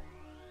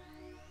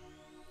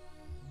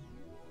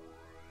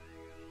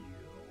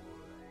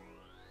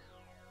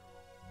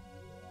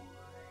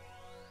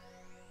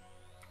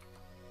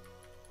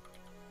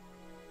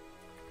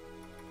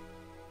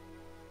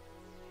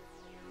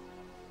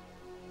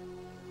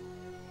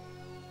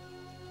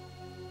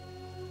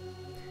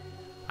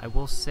 I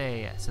will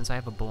say, since I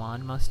have a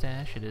blonde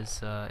mustache, it's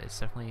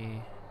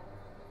definitely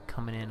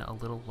coming in a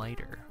little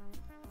lighter.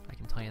 I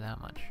can tell you that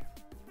much.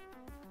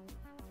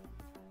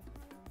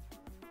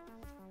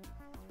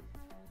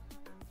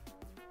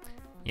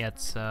 Yeah,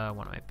 it's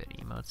one of my bit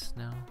emotes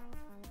now.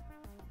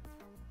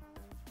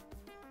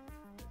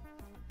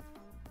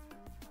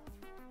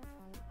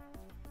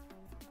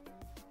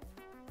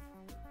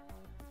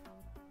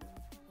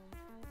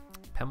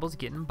 Pembles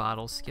getting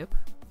bottle skip.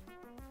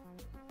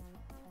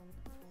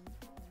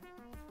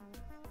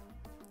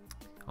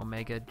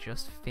 Omega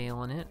just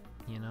failing it,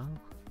 you know.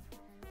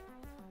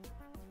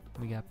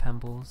 We got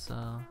Pembles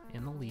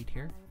in the lead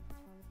here.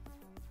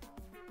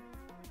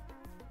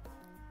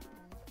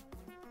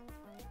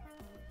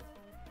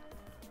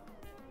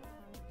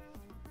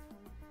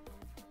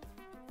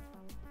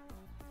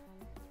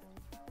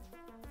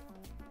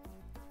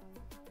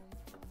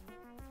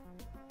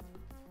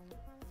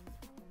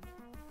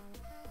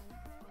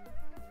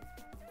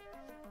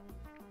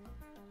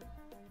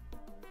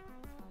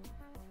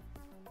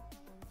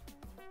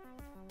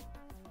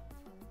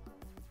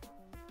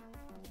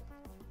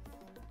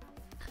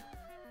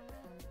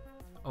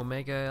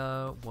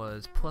 Omega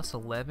was plus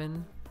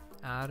 11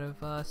 out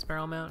of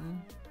Sparrow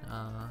Mountain.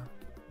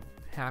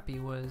 Happy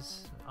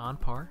was on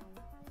par.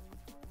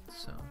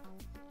 So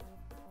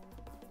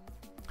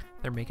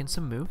they're making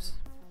some moves.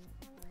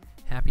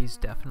 Happy's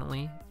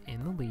definitely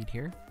in the lead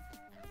here.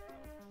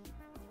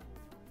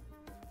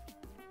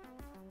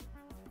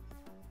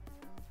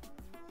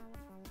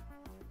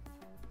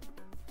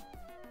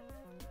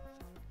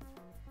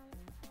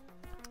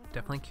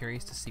 Definitely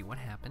curious to see what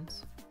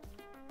happens.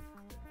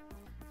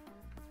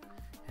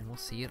 And we'll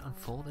see it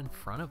unfold in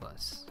front of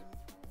us.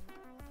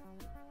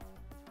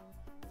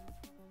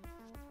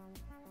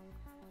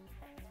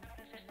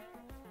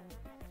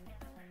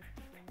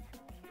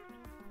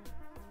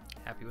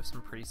 Happy with some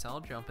pretty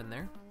solid jump in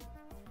there.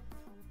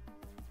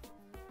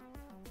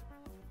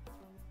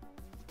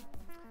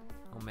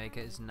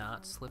 Omega is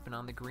not slipping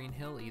on the green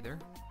hill either.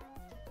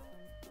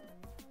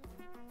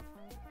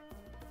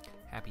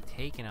 Happy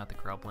taking out the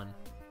Grublin.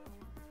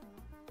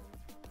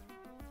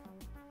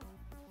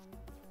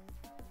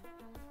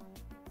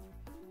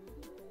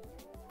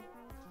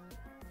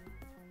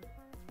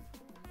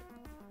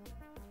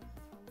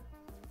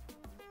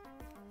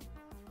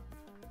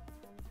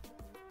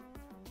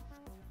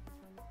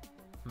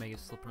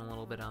 Omega's slipping a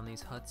little bit on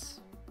these huts.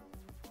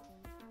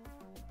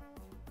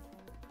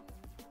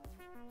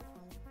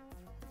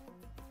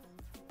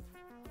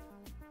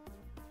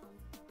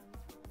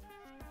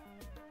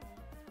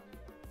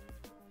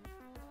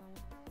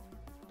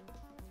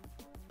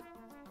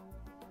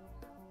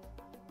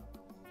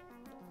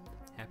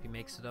 Happy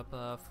makes it up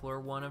floor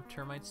 1 of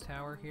Termite's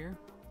tower here.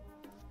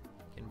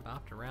 Getting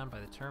bopped around by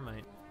the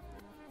termite.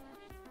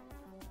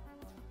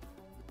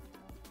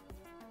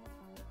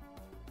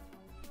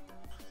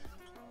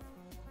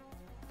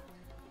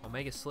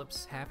 Omega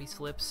slips, Happy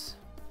slips.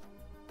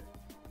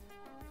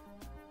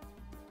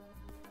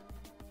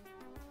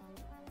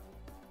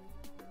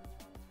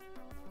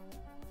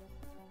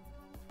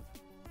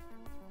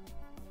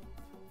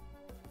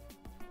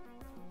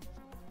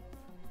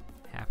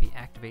 Happy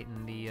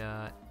activating the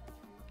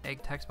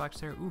egg text box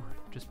there. Ooh,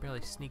 just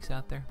barely sneaks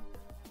out there.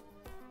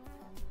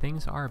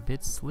 Things are a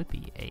bit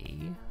slippy,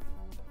 eh?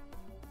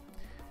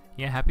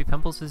 Yeah,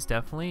 HappyPembles is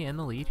definitely in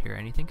the lead here.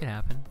 Anything could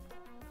happen.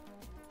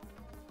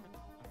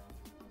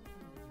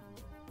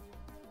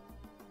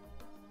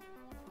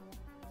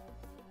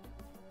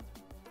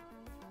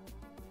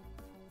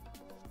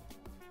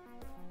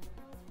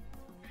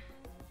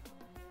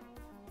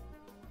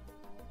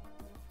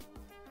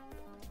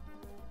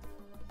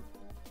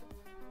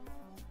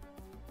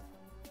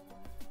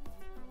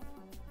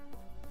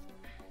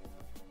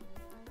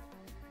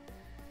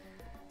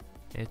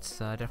 It's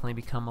definitely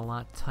become a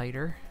lot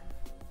tighter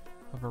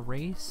of a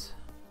race.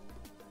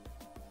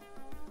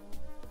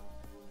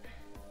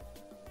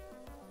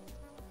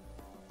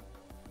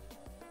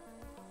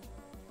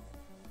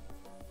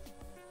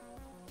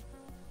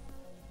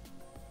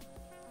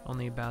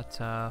 Only about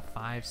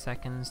 5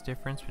 seconds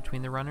difference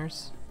between the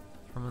runners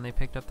from when they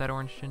picked up that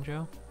orange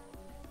Jinjo.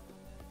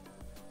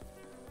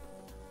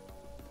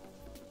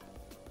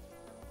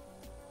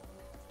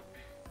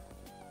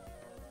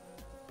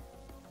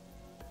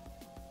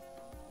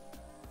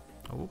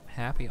 Oh,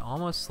 Happy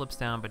almost slips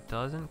down, but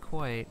doesn't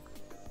quite.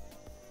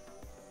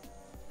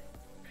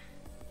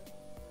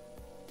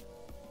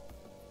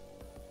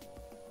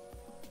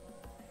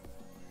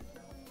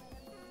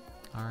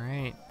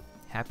 Alright,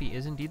 Happy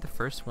is indeed the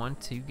first one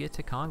to get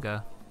to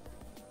Conga.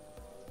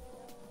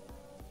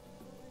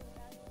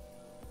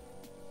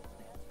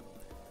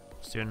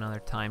 Let's do another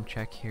time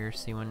check here,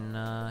 see when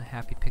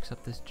Happy picks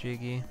up this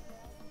Jiggy.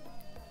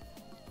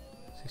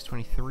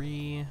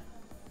 6:23.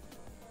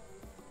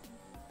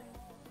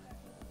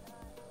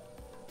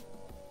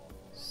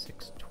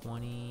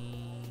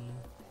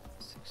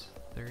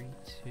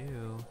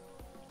 6:32.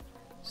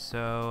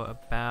 So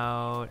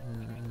about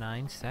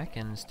 9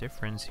 seconds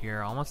difference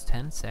here, almost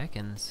 10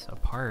 seconds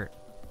apart.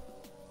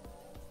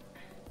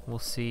 We'll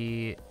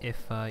see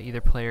if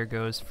either player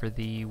goes for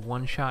the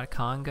one-shot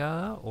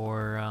conga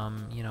or,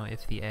 you know,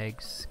 if the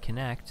eggs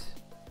connect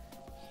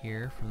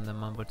here from the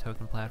Mumbo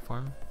token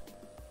platform.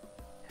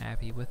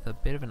 Happy with a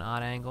bit of an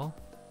odd angle.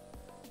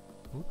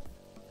 Ooh.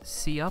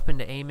 C up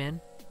into aim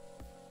in.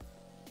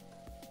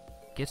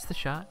 Gets the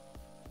shot.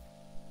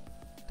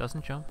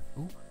 Doesn't jump.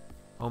 Ooh.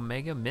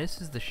 Omega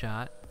misses the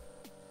shot.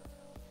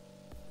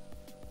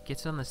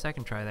 Gets it on the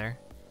second try there.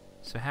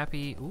 So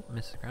Happy, ooh,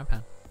 misses the ground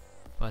pound.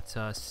 But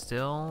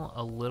still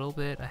a little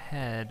bit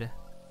ahead.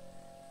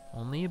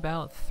 Only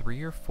about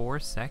 3 or 4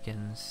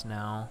 seconds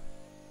now.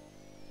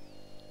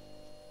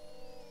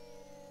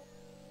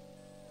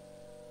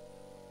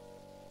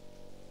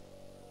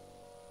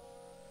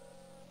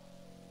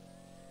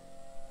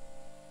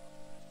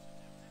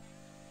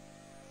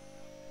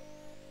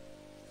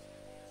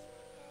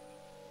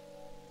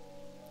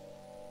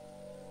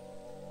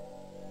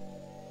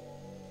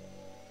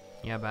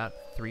 Yeah, about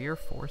 3 or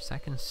 4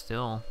 seconds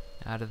still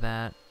out of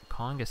that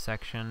conga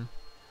section.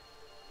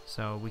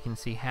 So we can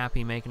see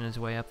Happy making his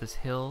way up this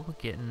hill,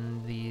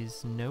 getting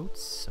these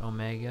notes.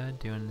 Omega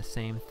doing the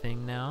same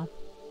thing now.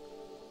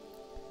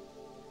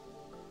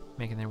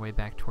 Making their way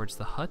back towards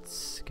the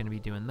huts. Gonna be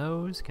doing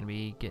those. Gonna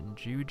be getting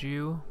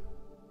Juju.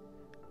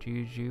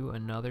 Juju,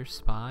 another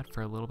spot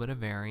for a little bit of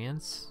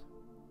variance.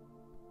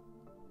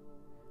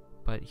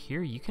 But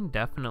here you can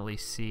definitely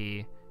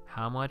see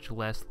how much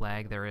less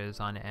lag there is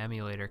on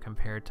Emulator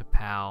compared to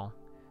PAL.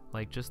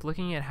 Like, just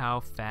looking at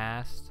how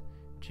fast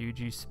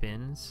Juju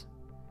spins,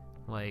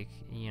 like,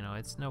 you know,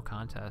 it's no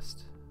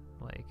contest.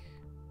 Like,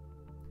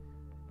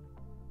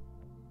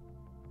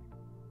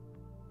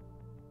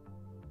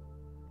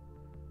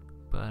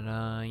 but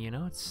you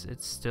know, it's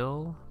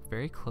still a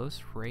very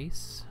close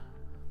race.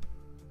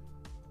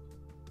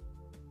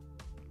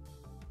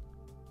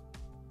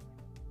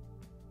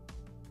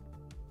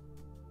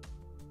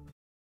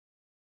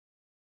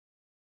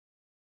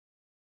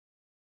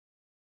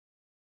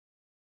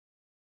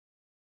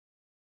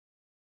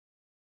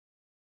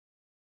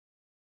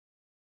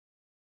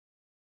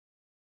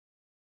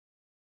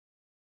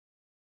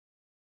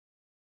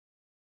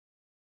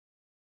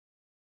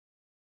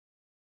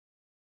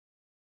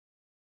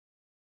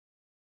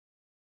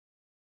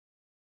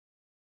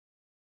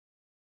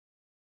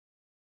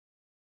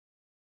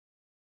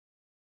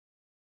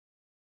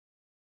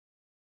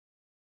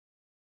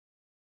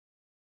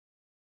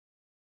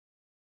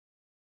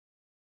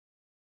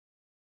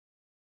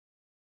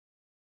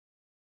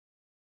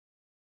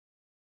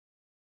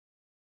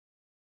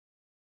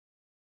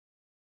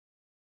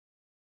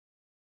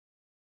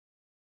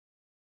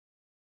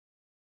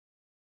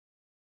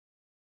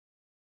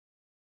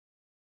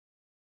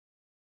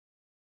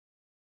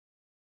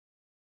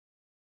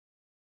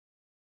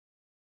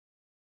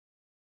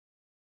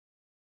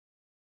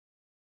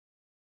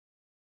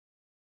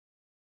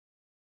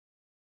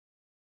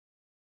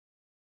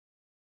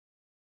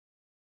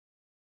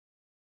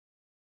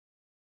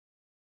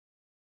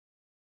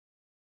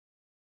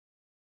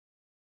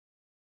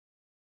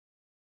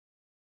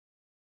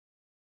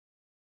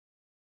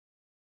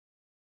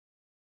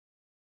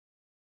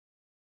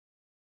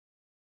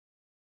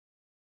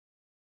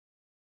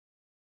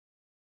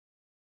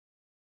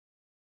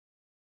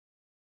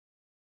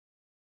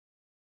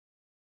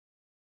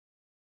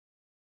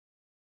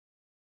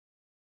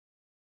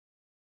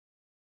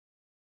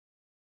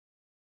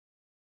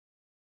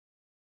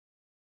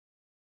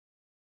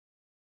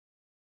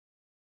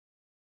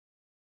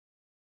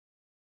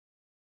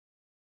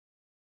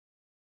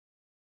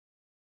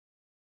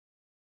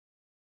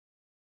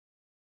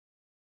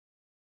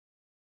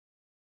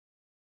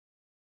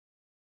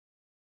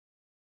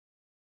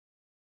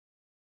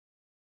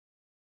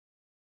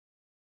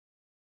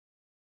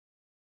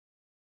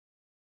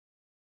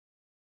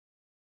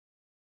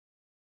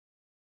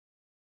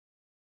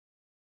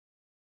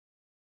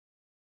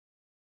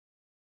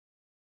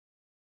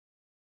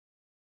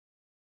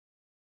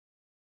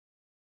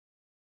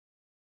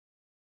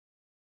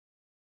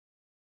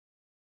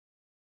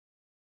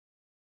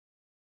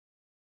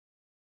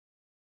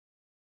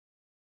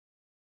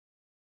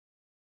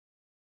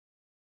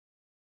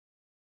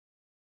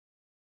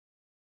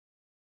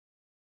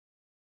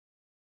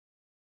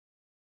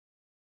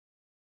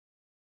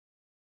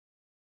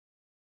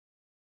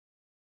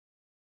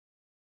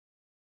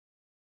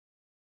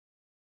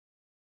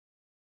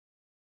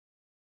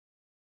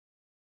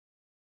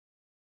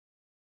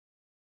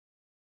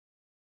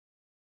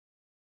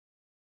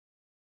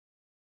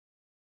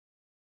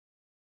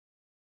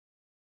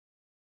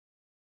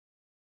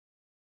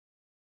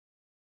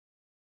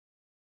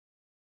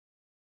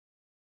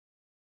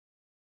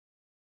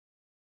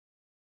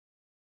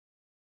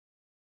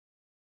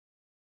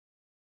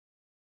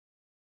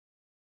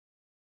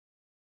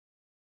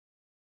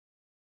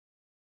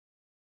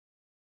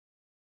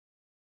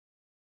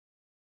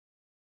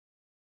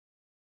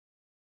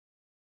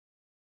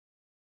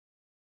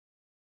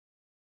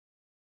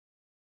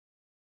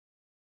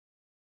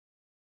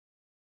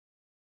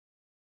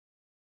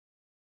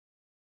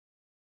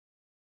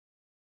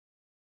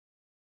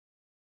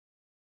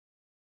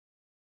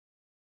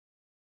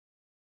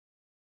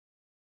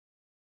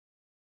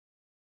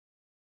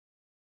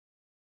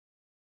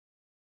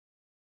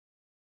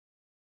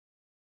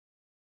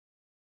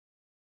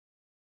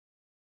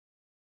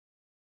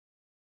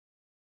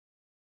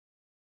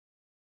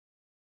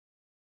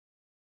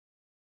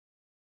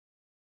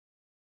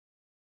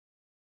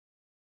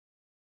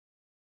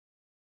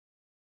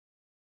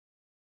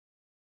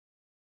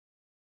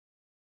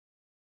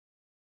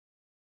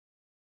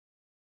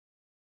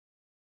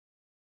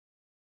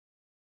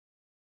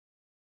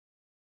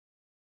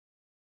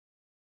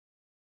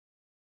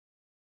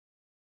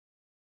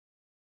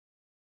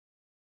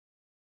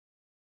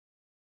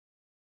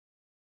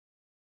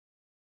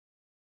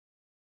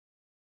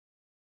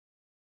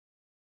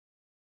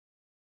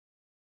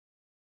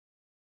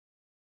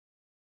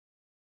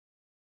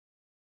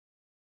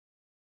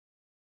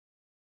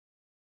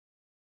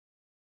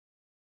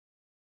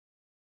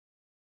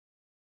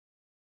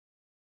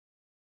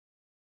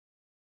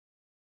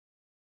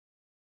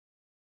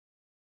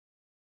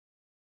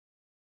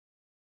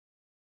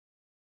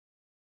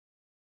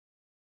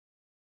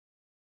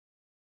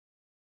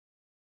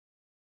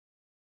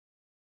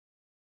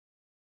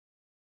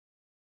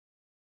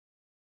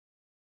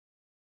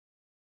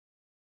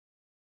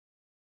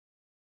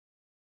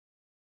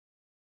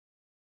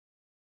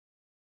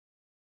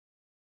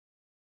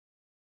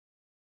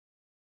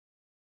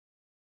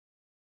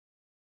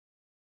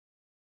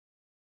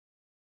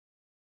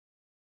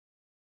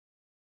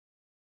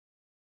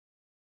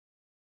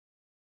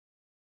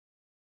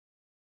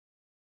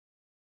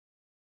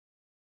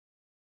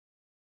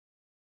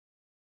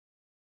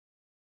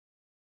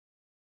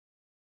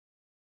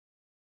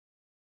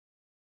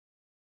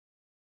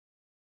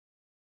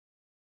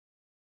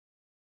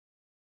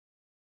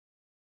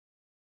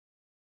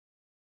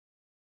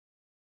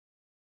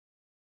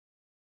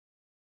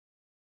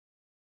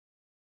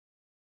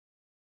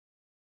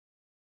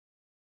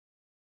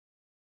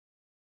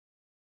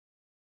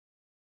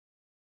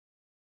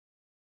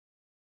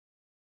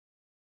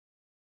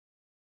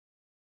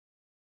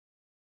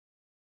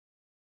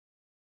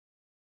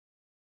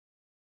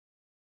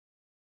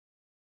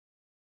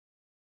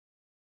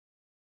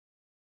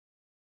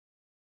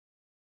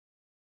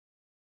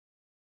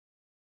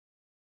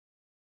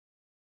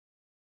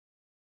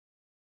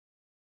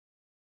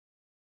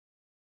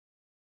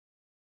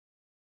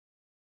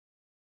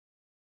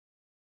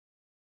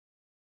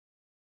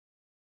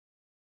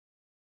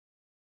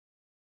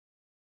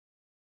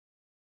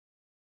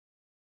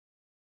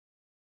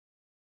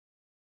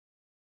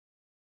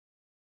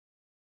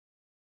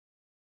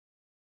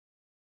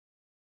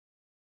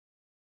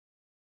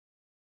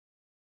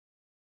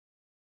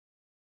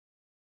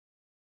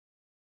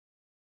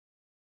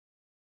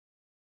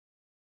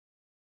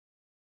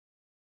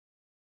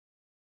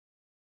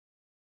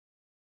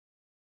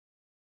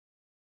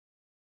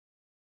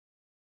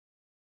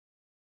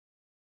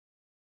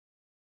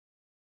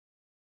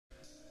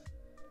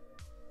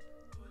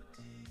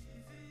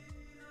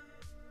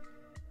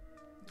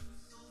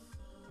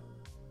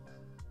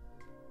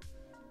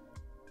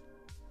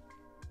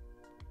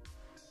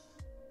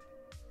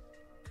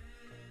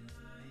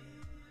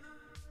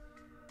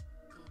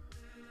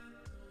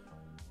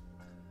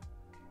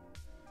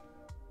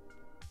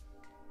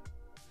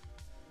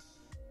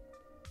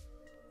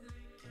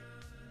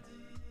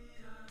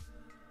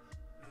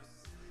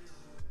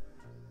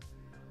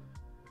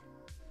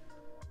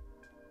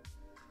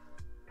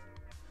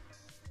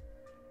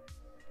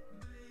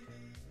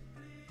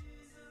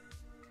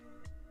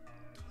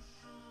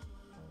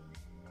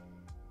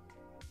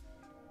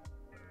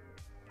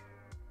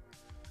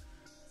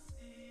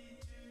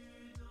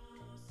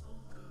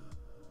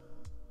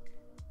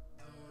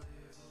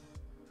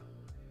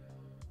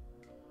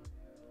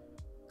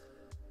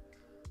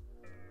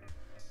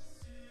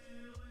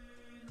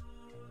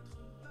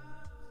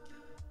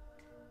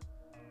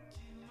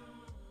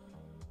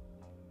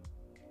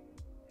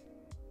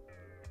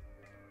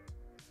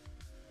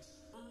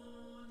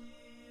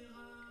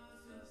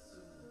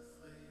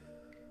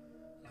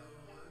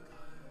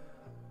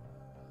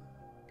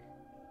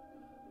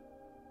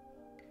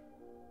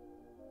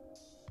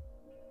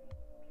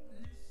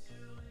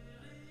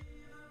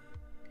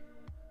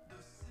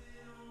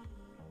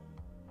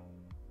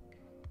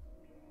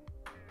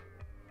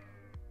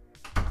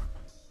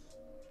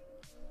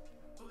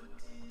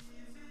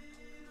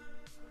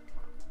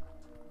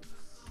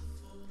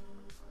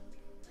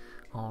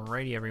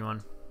 Alrighty,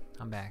 everyone.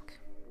 I'm back.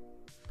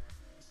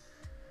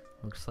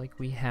 Looks like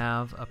we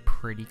have a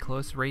pretty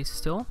close race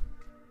still.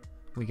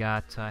 We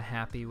got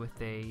Happy with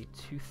a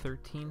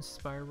 213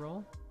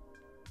 spiral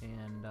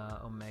and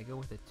Omega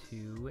with a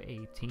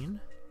 218.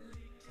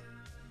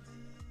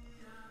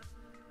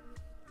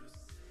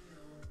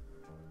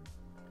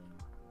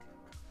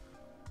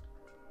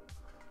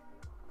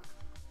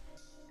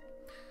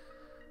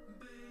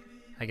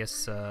 I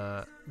guess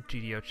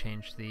GDO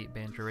changed the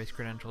Banjo race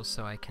credentials,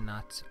 so I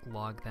cannot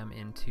log them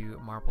into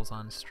Marbles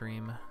on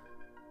Stream.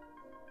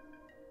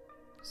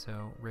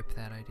 So, rip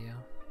that idea.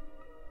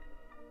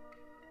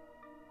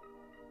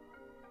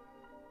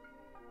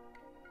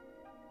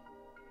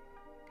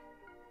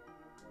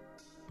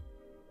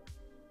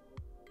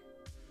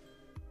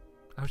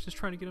 I was just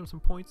trying to get him some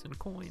points and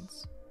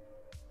coins.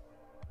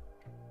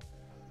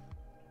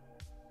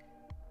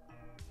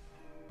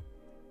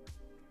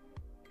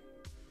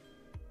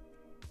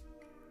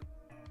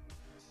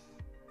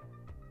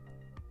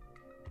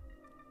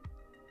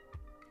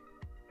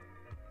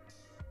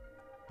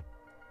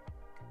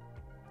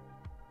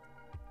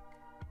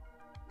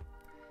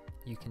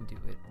 You can do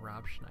it,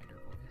 Rob Schneider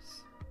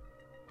voice.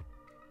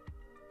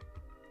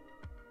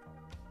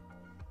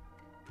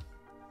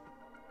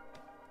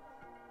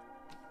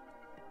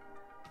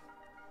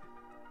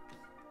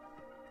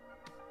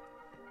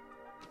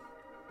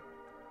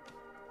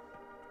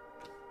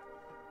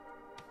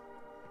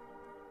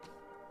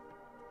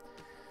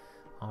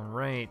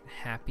 Alright,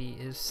 Happy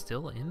is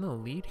still in the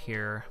lead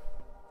here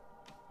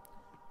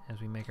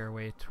as we make our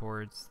way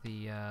towards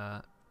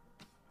the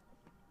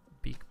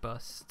Beak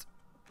Bust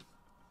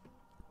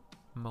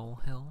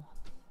Molehill.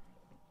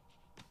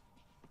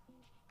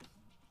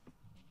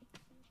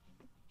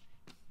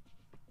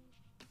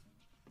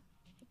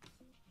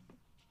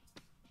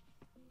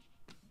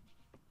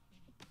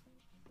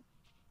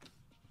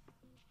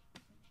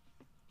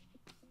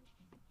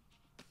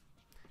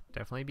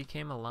 Definitely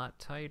became a lot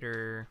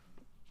tighter.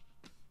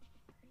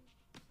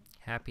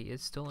 Happy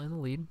is still in the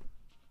lead.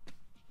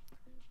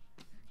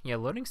 Yeah,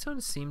 loading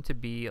stones seem to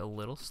be a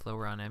little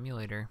slower on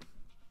emulator,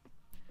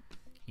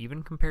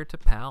 even compared to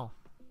PAL.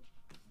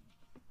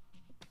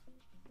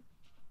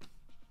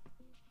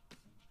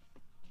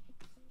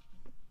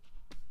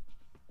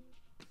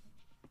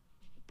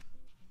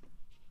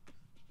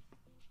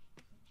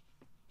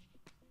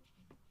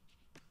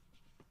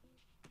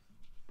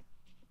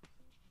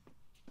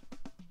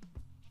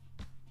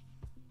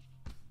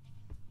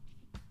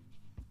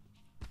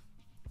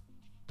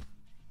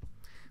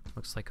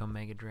 Looks like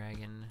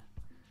OmegaDragon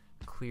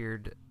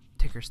cleared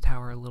Ticker's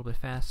Tower a little bit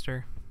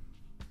faster.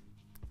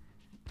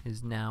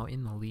 Is now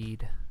in the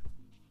lead.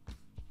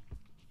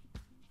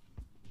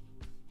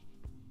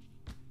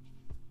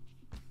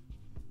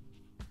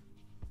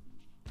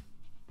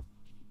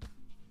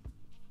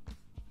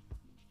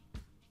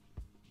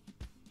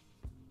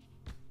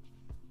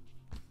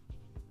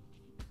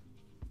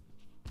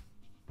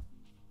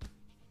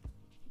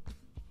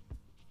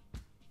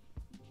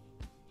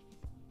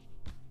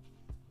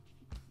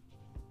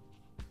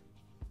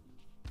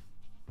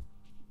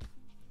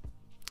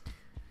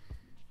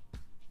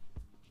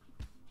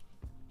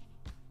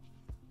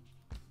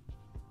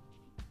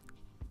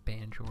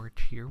 Banjo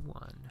Tier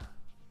 1.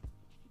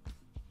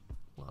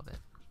 Love it.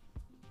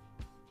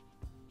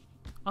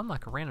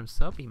 Unlock a random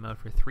sub emote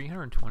for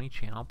 320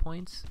 channel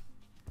points.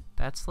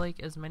 That's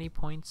like as many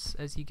points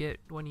as you get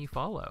when you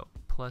follow,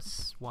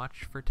 plus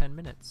watch for 10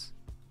 minutes.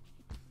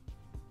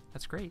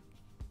 That's great.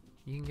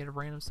 You can get a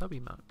random sub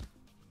emote.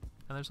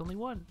 And there's only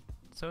one,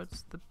 so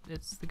it's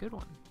the good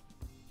one.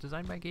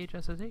 Designed by Gage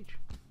SSH.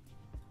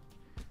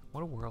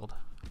 What a world.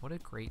 What a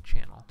great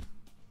channel.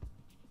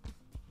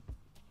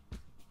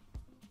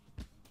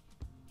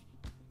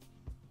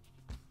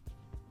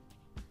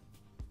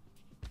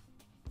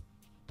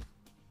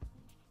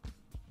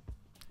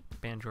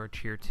 Banjo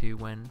Cheer 2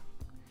 win.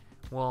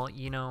 Well,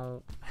 you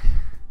know,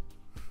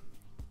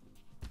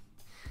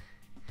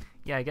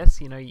 yeah, I guess,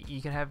 you know,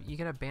 you could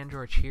have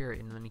Banjo Cheer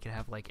and then you could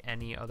have like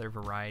any other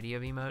variety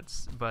of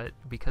emotes, but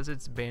because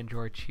it's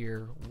Banjo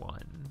Cheer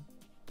 1,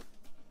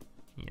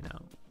 you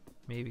know,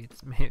 maybe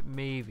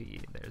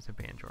there's a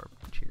Banjo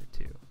Cheer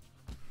 2.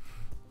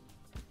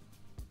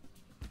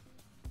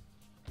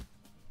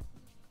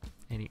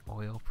 Any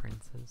oil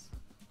princes?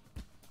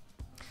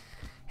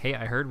 Hey,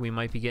 I heard we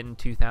might be getting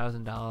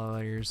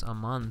 $2,000 a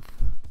month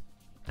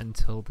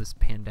until this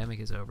pandemic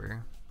is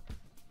over.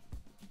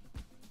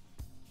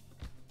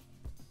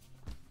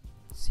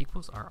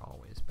 Sequels are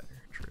always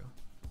better, true.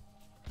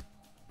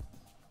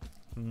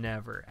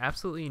 Never,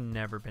 absolutely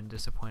never been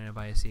disappointed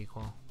by a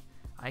sequel.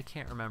 I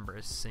can't remember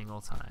a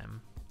single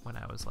time when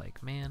I was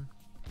like, man,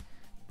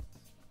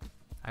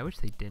 I wish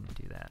they didn't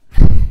do that.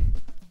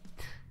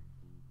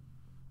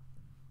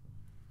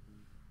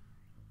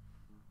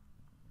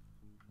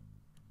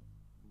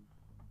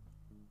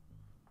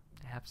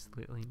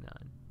 Absolutely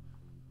none.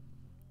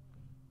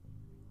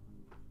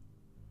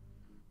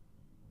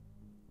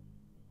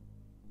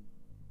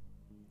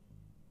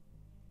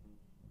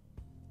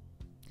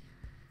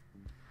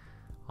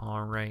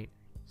 All right,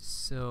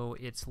 So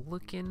it's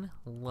looking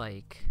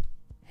like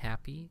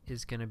Happy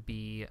is going to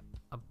be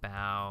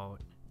about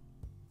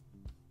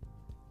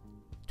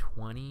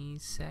 20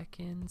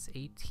 seconds,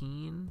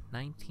 18,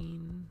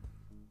 19,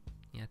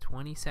 yeah,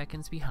 20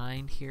 seconds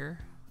behind here,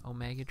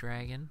 Omega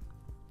Dragon.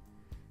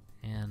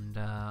 And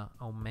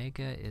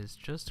Omega is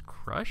just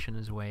crushing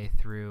his way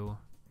through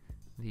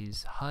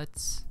these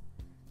huts,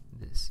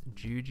 this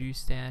Juju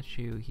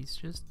statue. He's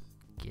just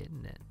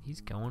getting it.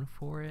 He's going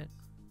for it.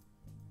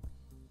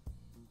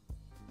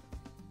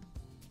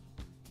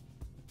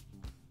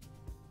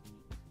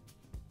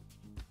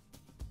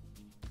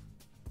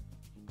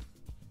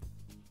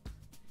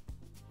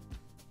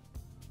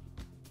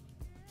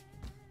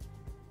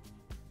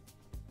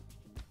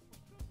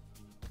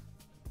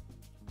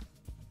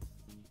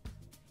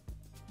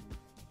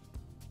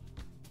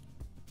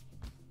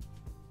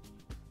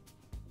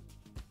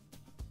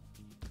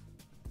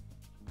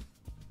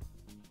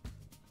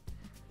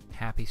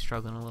 Happy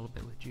struggling a little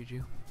bit with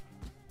Juju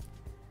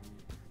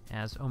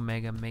as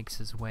Omega makes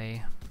his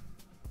way.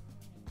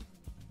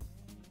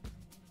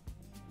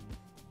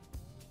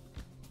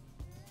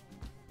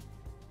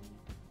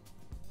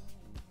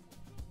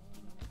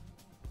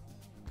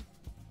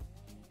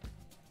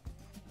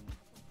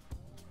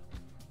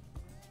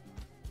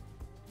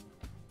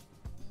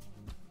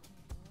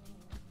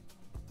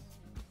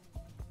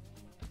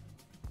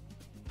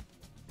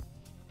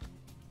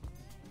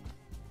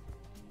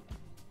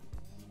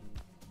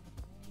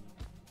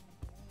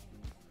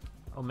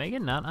 Omega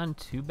not on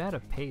too bad a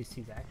pace.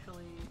 He's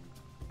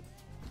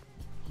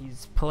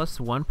plus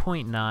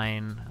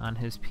 1.9 on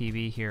his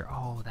PB here.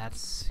 Oh,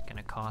 that's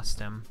gonna cost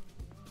him.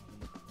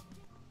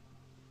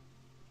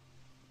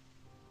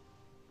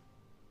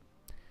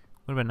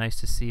 Would have been nice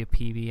to see a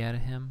PB out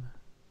of him.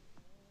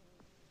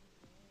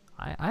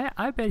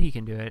 I bet he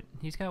can do it.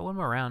 He's got one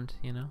more round,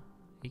 you know.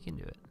 He can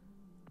do it.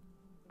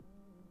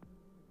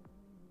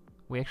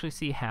 We actually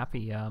see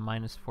Happy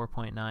minus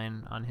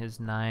 4.9 on his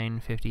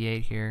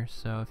 958 here,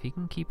 so if he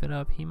can keep it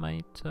up, he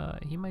might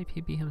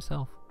PB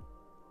himself.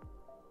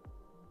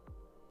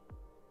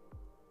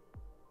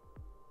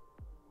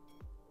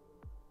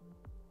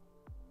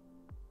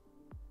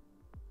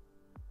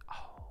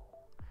 Oh,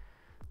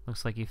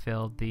 looks like he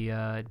failed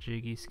the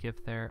jiggy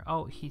skip there.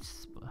 Oh,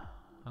 he's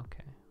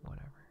okay.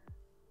 Whatever.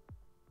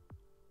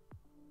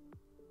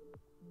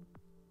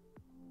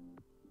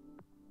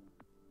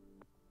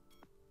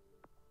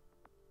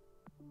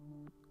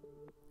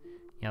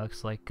 Yeah,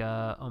 looks like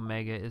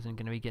Omega isn't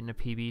going to be getting a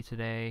PB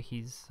today.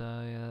 He's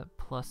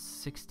plus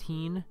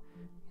 16.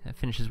 That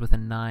finishes with a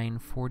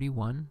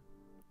 941.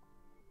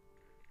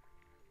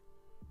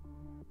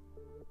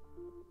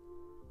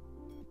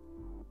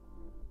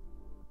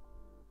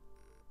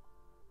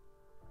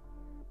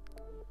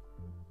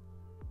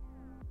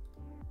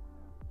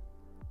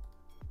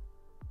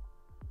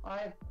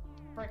 I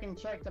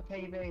freaking checked the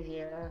PB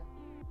here.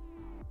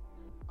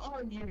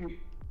 Oh, you.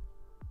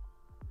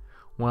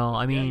 Well,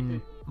 I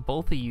mean,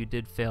 both of you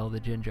did fail the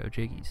Jinjo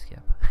Jiggy skip.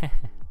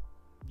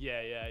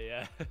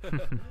 Yeah.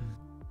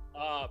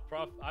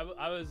 Prof,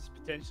 I was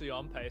potentially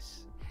on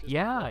pace.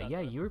 Yeah,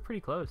 you were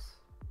pretty close.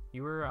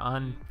 You were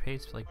on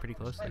pace, like, pretty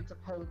closely.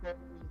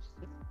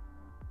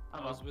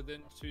 I was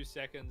within 2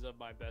 seconds of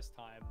my best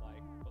time,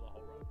 like, for the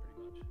whole run,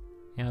 pretty much.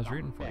 Yeah, I was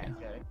rooting for you.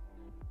 Okay.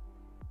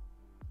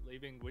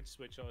 Leaving Witch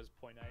Switch, I was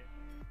 0.8.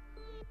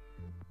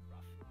 Rough.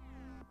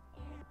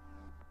 Oh.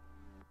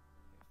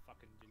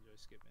 Fucking Jinjo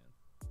skip, man.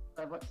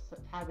 So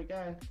how'd we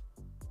go?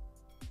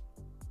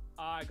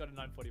 I got a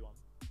 941.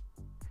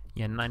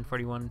 Yeah,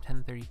 941,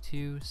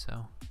 1032,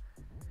 so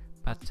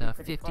about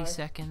 50 close.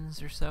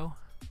 seconds or so.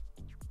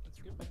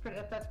 That's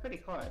good. That's pretty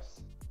close.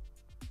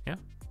 Yeah.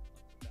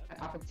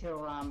 Up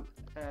until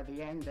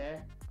the end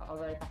there.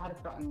 Although if I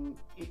had gotten,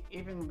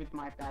 even with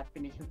my bad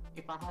finish,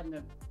 if I hadn't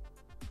have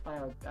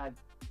failed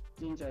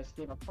Jinjo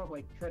skip, I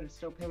probably could have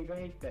still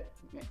PB'd, but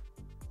yeah,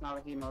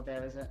 neither here nor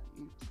there, is it?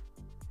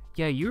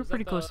 Yeah, you were Was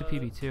pretty that close to the-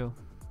 PB too.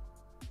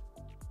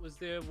 Was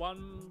there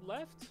one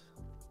left?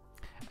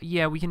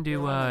 Yeah, we can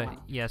do, Yeah.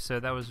 yeah, so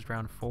that was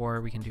round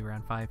 4. We can do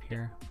round 5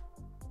 here.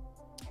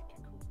 Okay,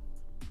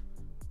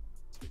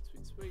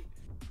 cool. Sweet.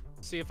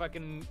 See if I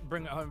can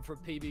bring it home for a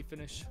PB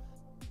finish.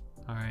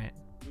 Alright.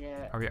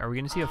 Yeah. Are we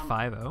going to see a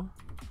 5-0?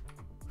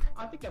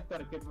 I think I've got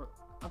a good.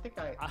 I think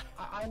I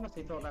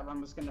honestly thought that one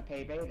was going to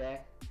PB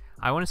there.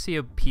 I want to see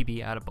a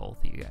PB out of both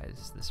of you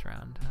guys this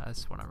round.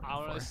 That's what I'm I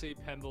rooting want for. to see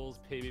Pembles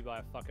PB by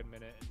a fucking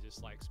minute and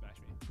just like smash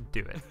me.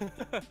 Do it.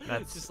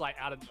 It's just like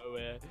out of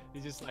nowhere.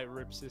 He just like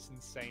rips this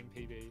insane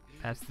PB.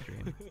 That's the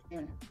dream.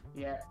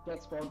 Yeah.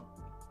 That's world.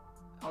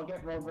 I'll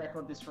get world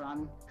record this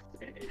run.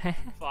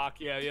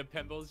 Fuck yeah,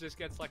 Pembles just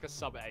gets like a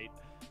sub 8.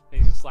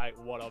 He's just like,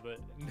 what of it?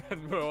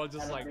 And we're all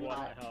just That'd like, be what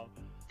right. the hell?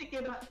 Stick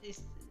it up.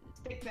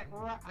 Stick that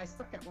right. I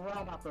stuck it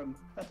right up him.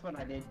 That's what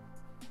I did.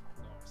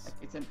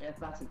 Nice.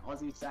 That's an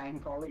Aussie saying,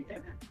 probably.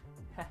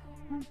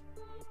 I'm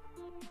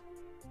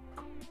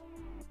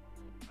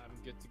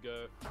good to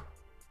go.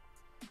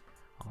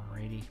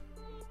 Alrighty.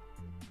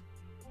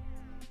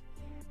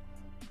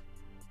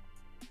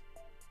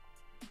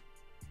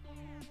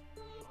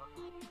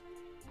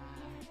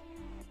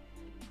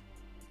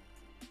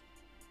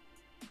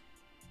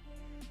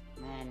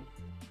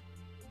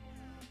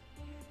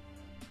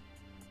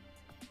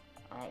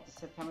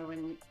 So tell me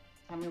when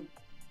I'm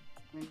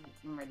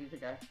ready to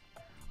go.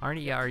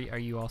 Alrighty, yeah, are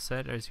you all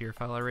set? Is your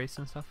file erased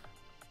and stuff?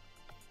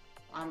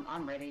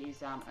 I'm ready.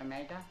 Is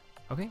Omega?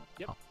 Okay.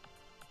 Yep.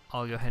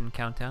 I'll go ahead and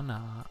count down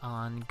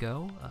on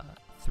go.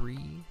 3,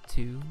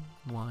 2,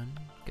 1,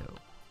 go.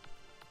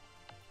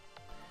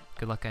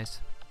 Good luck, guys.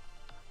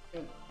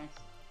 Good. Thanks.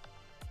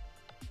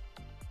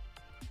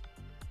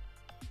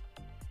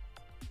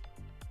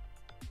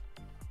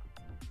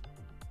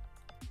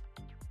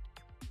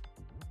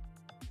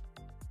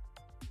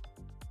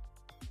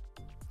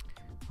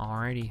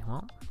 Alrighty,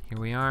 well, here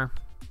we are.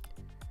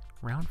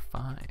 Round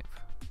 5.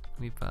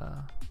 We've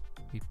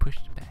pushed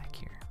it back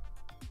here.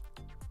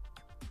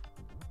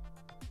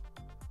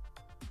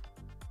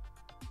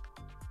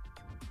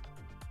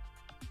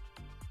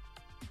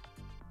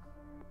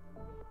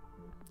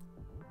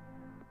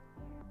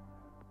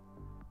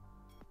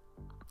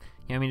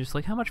 Yeah, I mean, just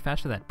like how much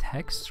faster that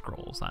text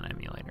scrolls on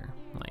emulator.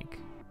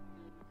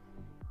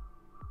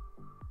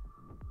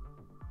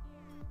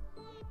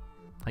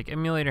 Like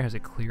emulator has a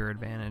clear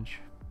advantage,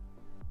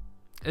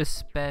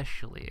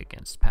 especially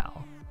against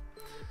PAL.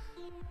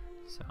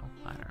 So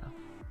I don't know.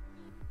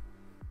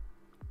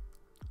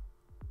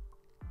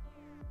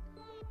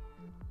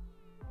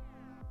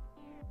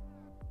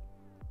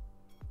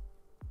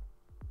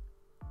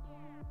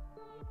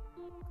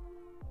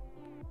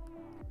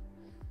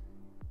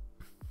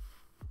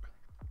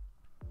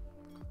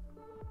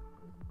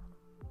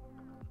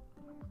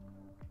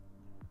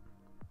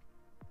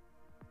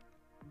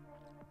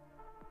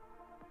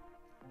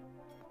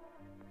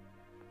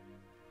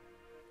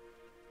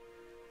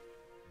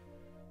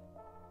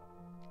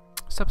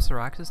 What's up,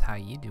 Siraxis? How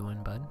you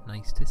doing, bud?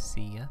 Nice to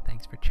see ya.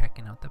 Thanks for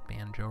checking out the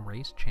Banjo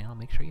Race channel.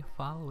 Make sure you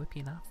follow if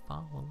you're not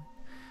following.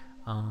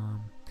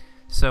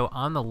 So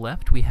on the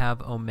left we have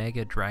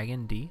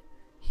OmegaDragonD.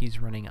 He's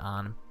running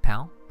on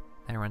PAL.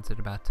 That runs at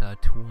about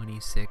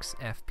 26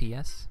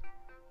 FPS,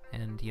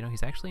 and you know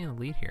he's actually in the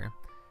lead here.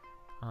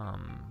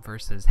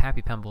 Versus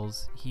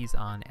HappyPembles, he's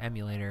on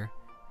emulator,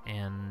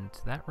 and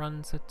that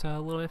runs at a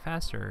little bit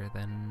faster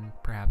than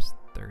perhaps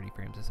 30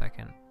 frames a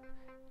second.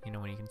 You know,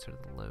 when you consider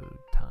the load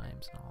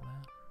times and all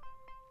that.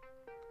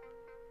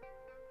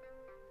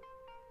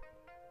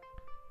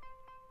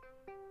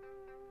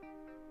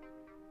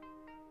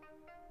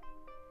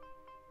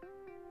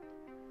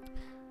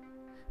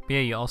 But yeah,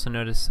 you also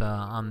notice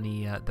on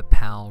the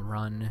PAL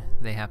run,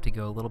 they have to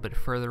go a little bit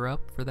further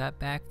up for that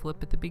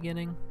backflip at the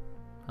beginning.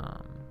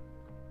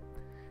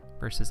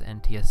 Versus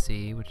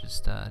NTSC, which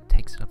just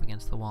takes it up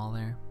against the wall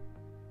there.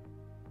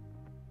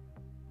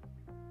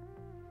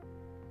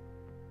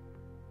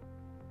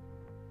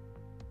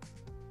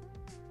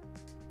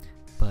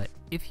 But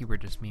if you were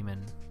just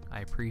memeing,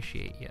 I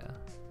appreciate ya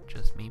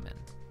just memeing.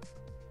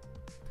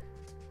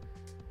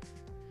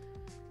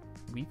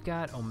 We've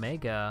got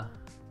Omega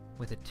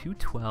with a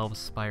 212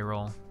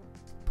 spiral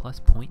plus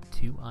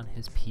 0.2 on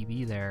his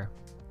PB there.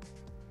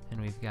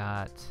 And we've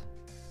got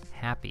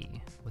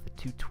Happy with a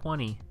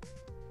 220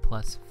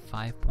 plus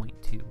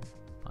 5.2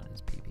 on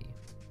his PB.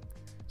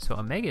 So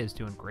Omega is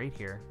doing great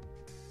here.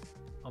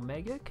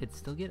 Omega could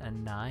still get a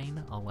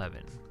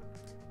 911.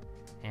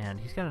 And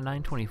he's got a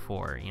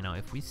 924. You know,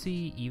 if we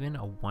see even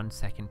a 1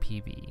 second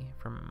PB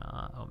from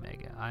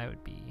Omega, I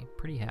would be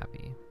pretty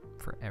happy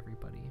for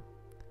everybody.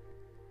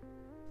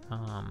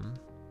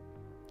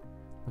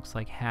 Looks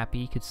like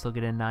Happy could still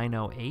get a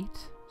 908,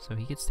 so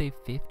he could stay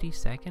 50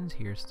 seconds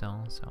here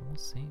still, so we'll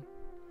see.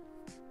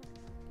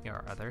 Yeah,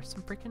 are there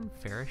some freaking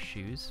Ferris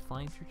shoes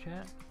flying through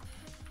chat?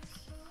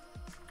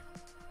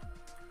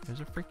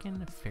 There's a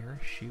freaking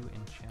Ferris shoe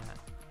in chat.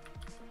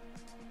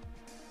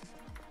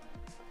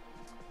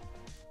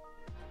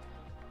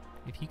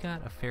 If you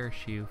got a Ferris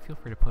shoe, feel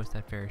free to post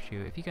that Ferris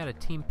shoe. If you got a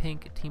Team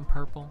Pink, a Team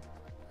Purple,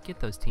 get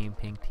those Team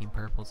Pink, Team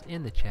Purples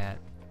in the chat.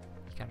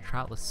 You got a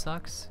Trotless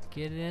Sucks,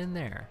 get it in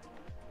there.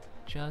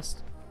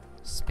 Just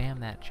spam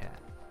that chat.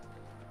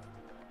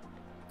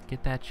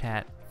 Get that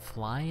chat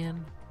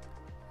flying.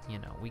 You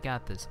know, we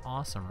got this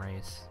awesome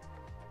race.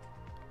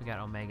 We got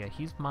Omega.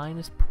 He's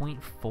minus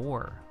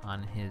 0.4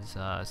 on his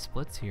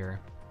splits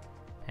here.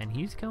 And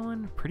he's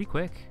going pretty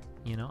quick.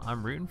 You know,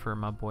 I'm rooting for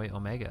my boy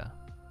Omega.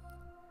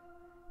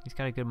 He's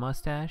got a good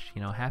mustache.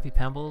 You know,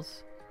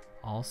 HappyPembles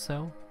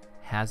also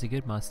has a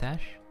good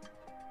mustache.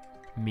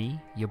 Me,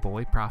 your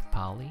boy Prof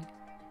Polly,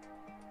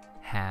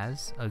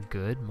 has a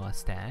good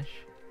mustache.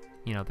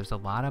 You know, there's a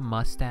lot of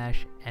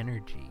mustache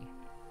energy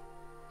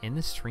in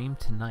the stream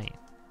tonight.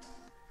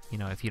 You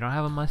know, if you don't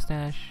have a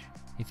mustache,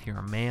 if you're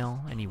a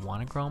male and you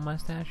want to grow a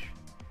mustache,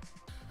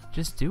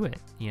 just do it,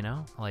 you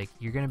know? Like,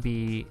 you're going to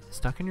be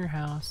stuck in your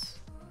house.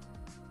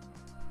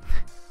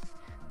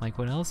 Like,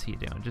 what else are you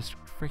doing? Just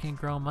freaking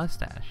grow a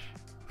mustache.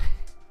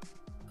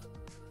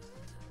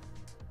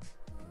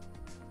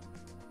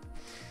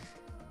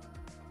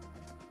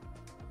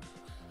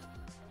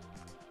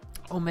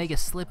 Omega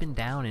slipping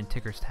down in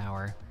Ticker's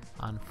Tower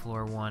on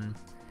floor 1.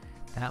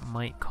 That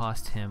might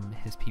cost him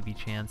his PB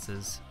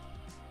chances.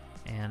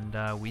 And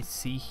we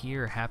see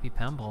here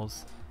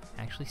HappyPembles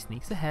actually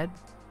sneaks ahead.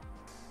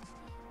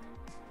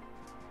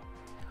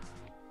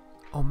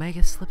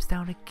 Omega slips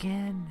down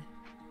again.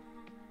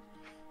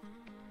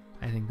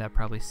 I think that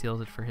probably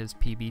seals it for his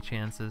PB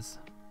chances.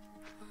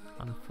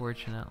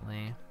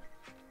 Unfortunately.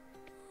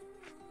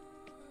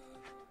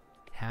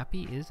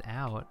 Happy is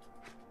out.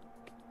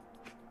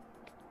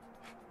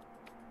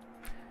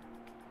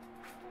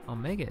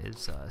 Omega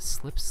is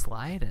slip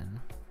sliding.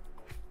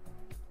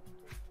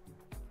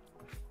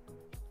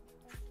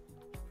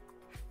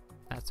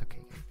 That's okay,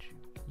 Gage.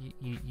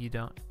 You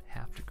don't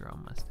have to grow a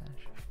mustache.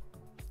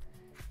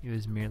 It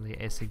was merely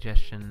a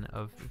suggestion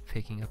of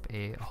picking up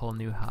a whole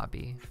new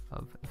hobby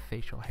of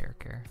facial hair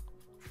care.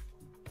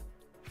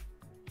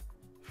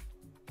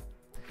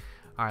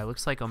 Alright,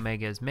 looks like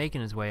Omega is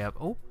making his way up.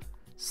 Oh,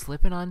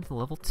 slipping on to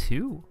level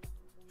 2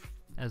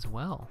 as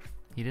well.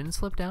 He didn't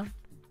slip down.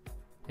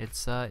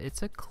 It's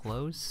a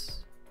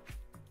close...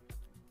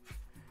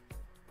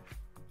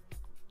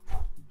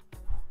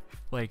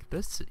 Like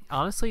this,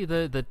 honestly,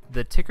 the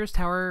Ticker's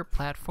Tower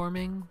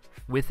platforming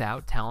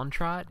without Talon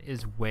Trot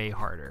is way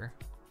harder.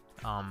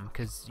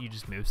 Because you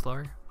just move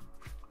slower.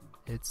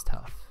 It's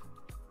tough.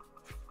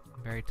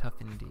 Very tough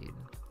indeed.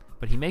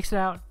 But he makes it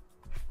out.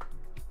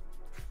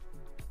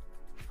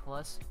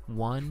 Plus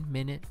 1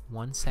 minute,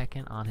 1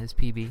 second on his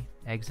PB.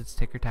 Exits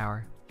Ticker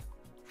Tower.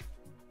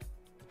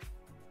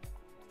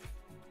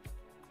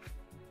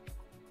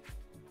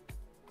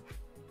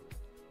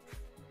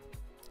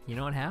 You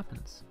know what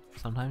happens.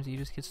 Sometimes you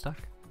just get stuck.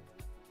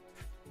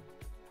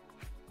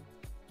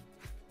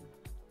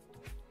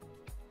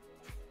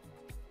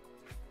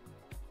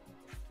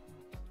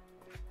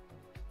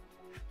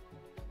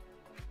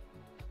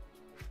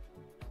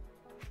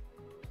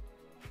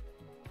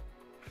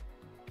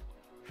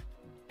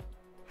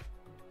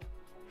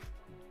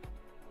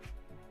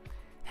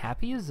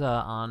 Happy is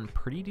on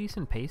pretty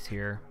decent pace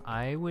here.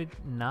 I would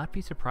not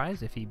be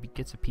surprised if he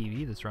gets a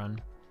PB this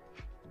run.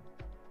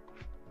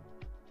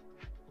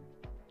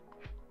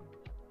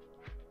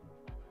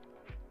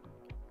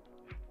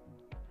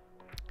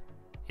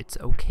 It's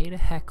okay to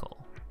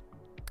heckle,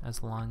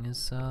 as long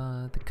as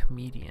the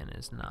comedian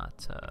is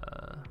not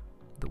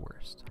the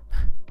worst.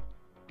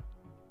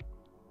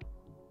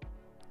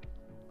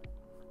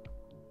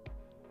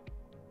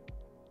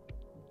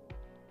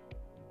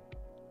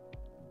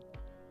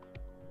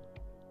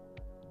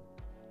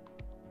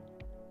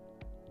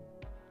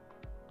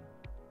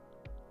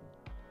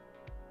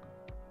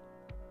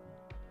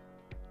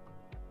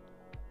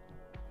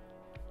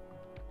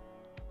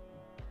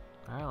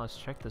 Alright, let's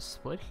check the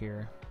split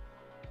here.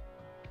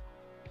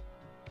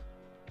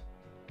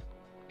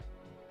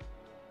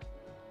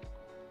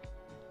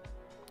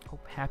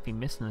 Happy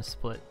missing a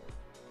split,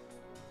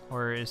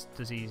 or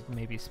does he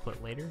maybe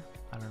split later?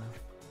 I don't know.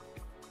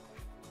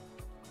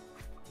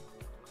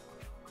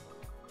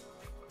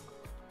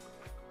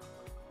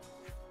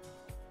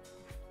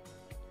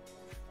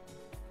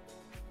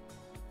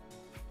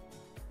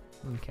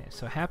 Okay,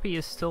 so Happy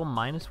is still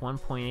minus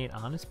 1.8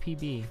 on his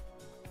PB.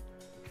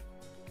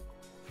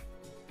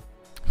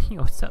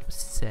 Yo, what's up,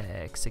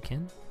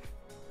 Sexican?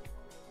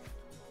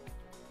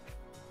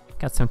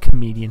 Got some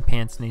comedian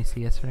pants in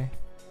AC yesterday.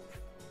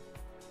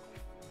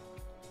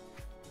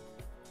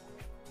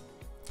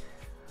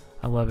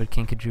 I love it,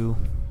 Kinkajou.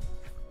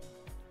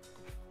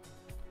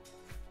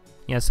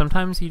 Yeah,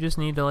 sometimes you just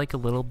need to like a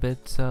little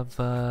bit of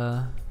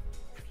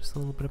just a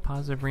little bit of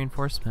positive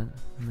reinforcement,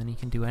 and then you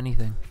can do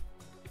anything.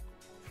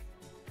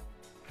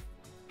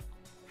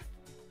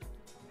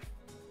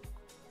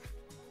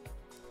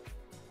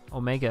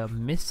 Omega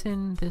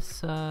missing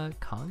this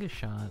conga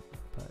shot,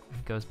 but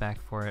he goes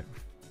back for it.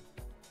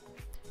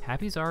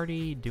 Happy's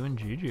already doing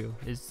Juju.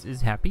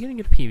 Is Happy gonna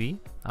get a PB?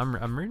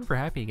 I'm rooting for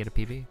Happy to get a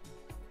PB.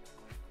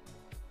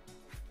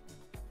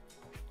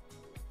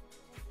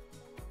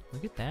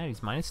 Look at that,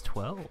 he's minus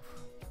 12.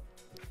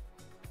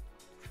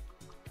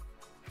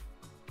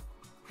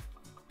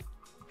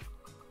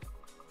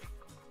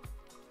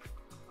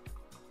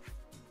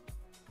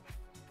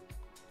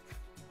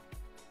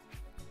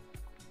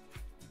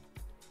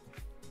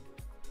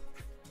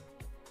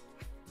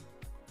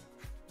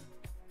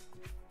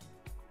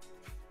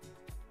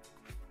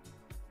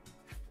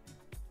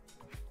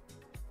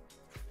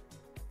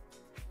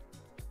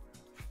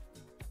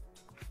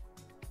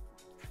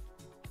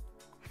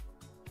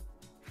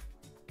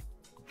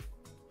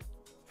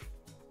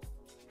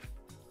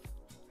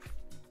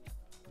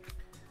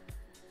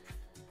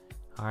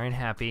 Alright,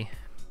 Happy.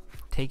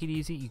 Take it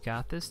easy, you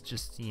got this.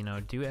 Just, you know,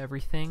 do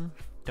everything.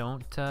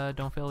 Don't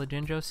fail the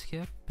Jinjo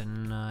skip,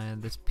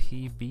 and this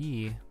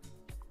PB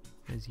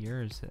is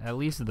yours. At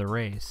least the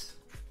race.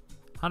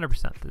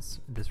 100%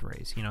 this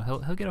race. You know,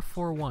 he'll get a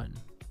 4-1.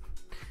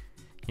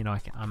 You know,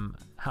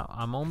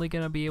 I'm only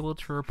gonna be able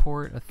to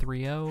report a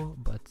 3-0,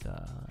 but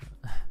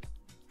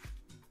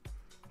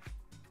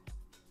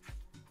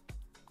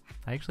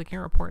I actually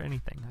can't report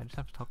anything. I just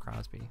have to tell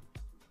Crosby.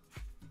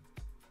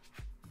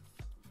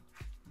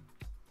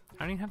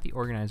 I don't even have the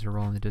organizer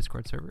role in the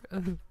Discord server.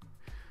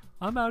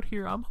 I'm out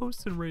here, I'm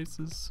hosting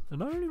races,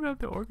 and I don't even have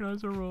the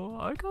organizer role.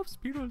 I got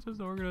Speedruns as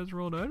the organizer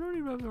role, and I don't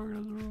even have the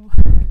organizer role.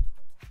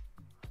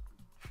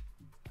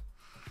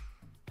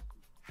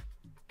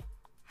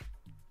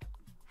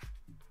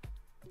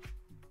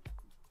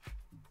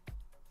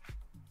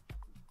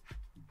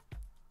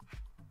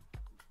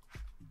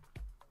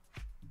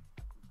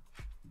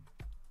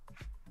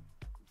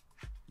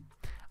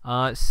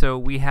 So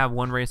we have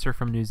one racer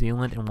from New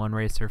Zealand and one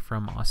racer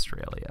from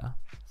Australia.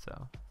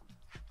 So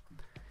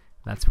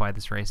that's why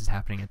this race is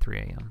happening at 3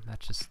 a.m.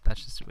 That's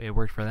just it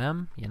worked for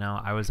them. You know,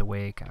 I was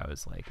awake. I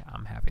was like,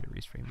 I'm happy to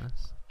restream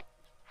this.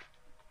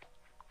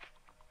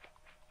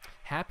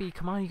 Happy,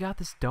 come on, you got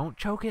this. Don't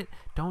choke it.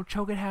 Don't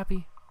choke it,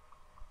 Happy.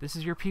 This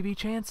is your PB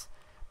chance.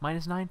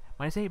 -9,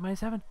 -8,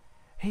 -7.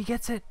 He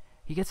gets it.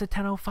 He gets a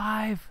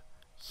 10:05.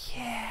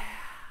 Yeah.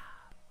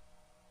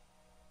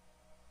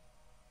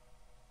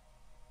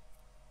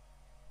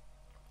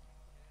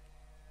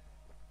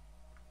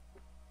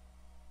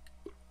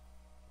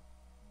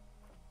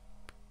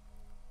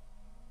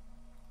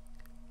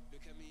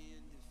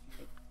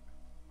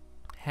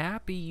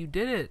 Happy, you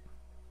did it.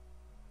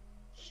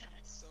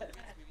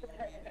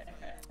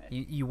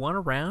 You won a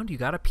round. You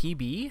got a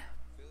PB.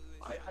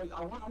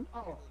 I won.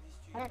 Oh,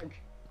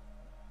 heck.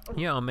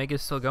 Yeah,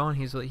 Omega's still going.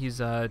 He's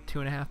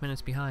 2.5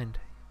 minutes behind.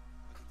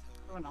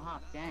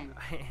 2.5. Dang.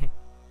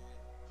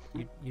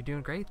 You're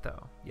doing great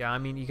though. Yeah, I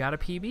mean you got a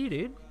PB,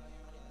 dude.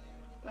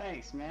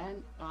 Thanks,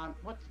 man. I'll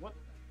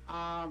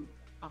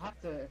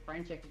have to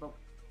frame check about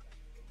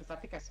because I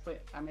think I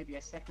split maybe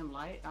a second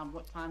late.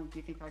 What time do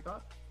you think I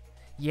got?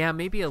 Yeah,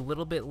 maybe a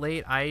little bit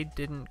late. I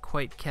didn't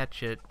quite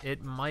catch it.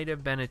 It might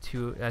have been a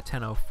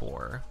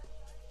 10:04.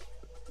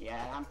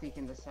 Yeah, I'm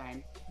thinking the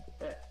same.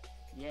 But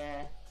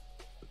yeah.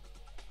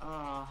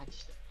 Oh,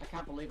 I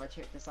can't believe I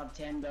checked the sub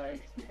 10 though.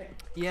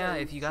 Yeah, So-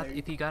 if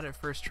you got it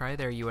first try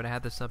there, you would have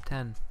had the sub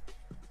 10.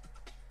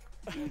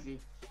 Easy.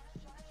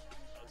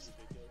 That was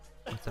ridiculous.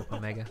 What's up,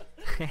 Omega?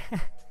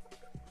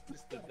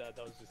 That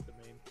was just a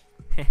meme.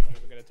 I'm not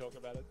even gonna talk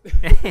about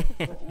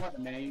it. What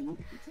a name.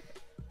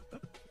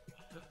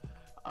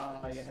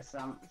 Oh yes.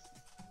 I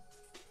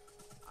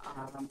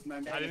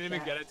didn't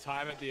even get a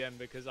time at the end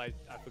because I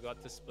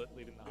forgot to split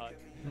leaving the hut.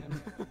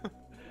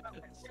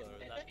 So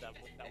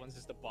that one's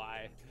just a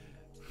buy.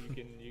 You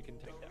can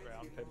take that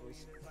round,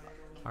 Pebbles.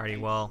 Alrighty,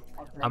 well,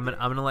 I'm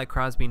gonna let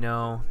Crosby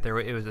know it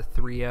was a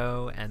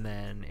 3-0 and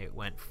then it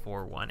went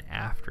 4-1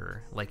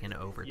 after, like in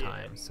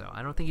overtime. Yeah. So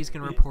I don't think he's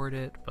gonna report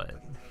it,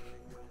 but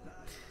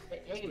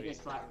It is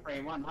just like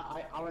 3-1.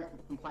 I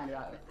won't complain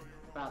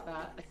about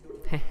that.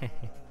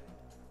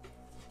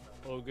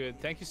 All good.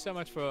 Thank you so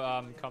much for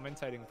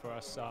commentating for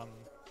us. I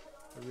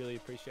really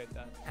appreciate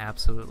that.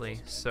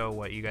 absolutely. So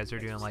what, you guys are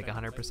doing like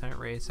 100%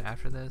 race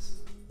after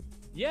this?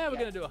 Yeah, we're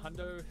gonna do a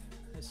hundo.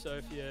 So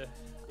if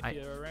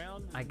you're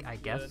around, I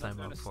guess I'm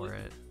not up for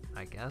it.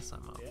 I guess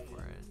I'm up Yeah.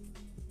 for it.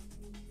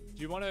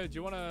 Do you wanna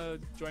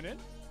join in?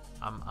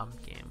 I'm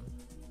game.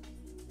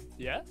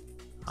 Yeah. I'm-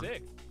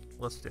 Sick.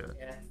 Let's do it.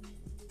 Yeah.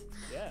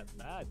 Yeah,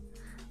 mad.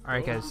 All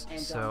right, Cool.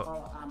 guys.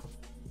 So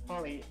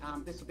Polly,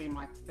 this will be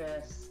my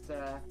first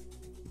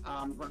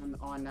run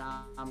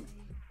on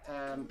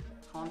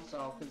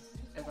console because,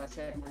 as I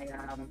said,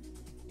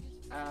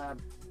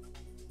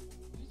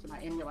 my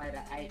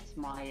emulator ate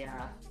my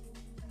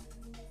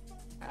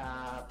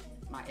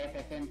my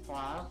FFM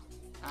file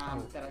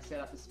that I set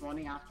up this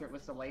morning after it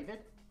was deleted.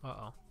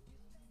 Uh-oh.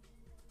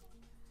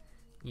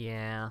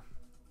 Yeah.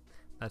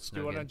 That's Do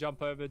you no want to good.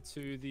 jump over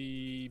to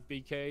the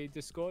BK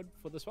Discord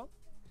for this one?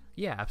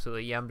 Yeah,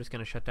 absolutely. Yeah, I'm just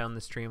going to shut down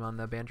the stream on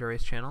the Banjo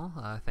Race channel.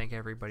 Thank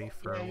everybody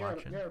for Yeah,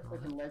 watching. You're a and all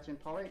freaking legend,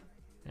 Polly.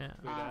 that.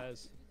 Yeah. Good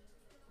as.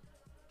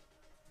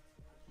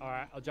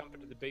 Alright, I'll jump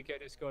into the BK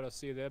Discord. I'll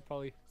see you there,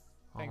 Polly.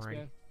 Thanks, Alrighty.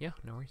 man. Yeah,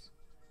 no worries.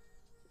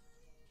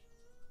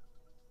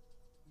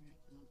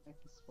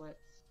 Take the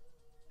splits.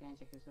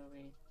 Banjo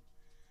Kazooie.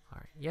 All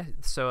right. Yeah.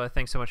 So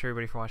thanks so much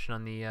everybody for watching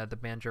on the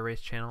Banjo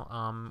Race channel.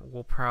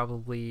 We'll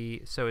probably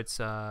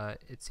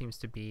it seems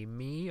to be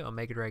me,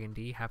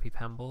 OmegaDragonD,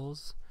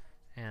 HappyPembles,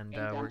 and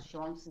we're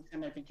Shalom's is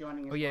going to be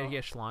joining as oh yeah well. yeah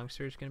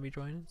Schlongster is gonna be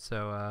joining.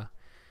 So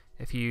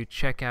if you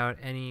check out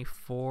any of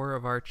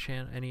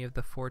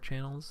the 4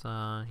 channels,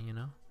 you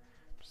know,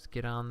 just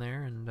get on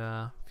there and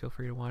feel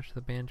free to watch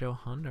the Banjo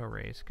Hundo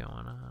race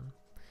going on.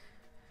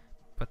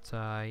 But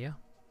yeah.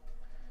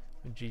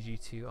 GG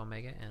to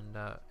Omega and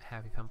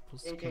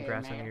HappyPembles. GG,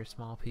 Congrats on Omega. your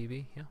small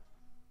PB. Yeah,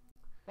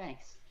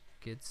 Thanks.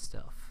 good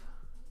stuff.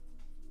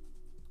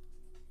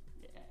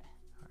 Yeah.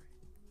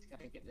 Just got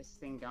to get this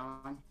thing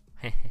going.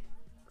 All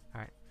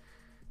right,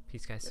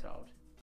 peace, guys. Good old.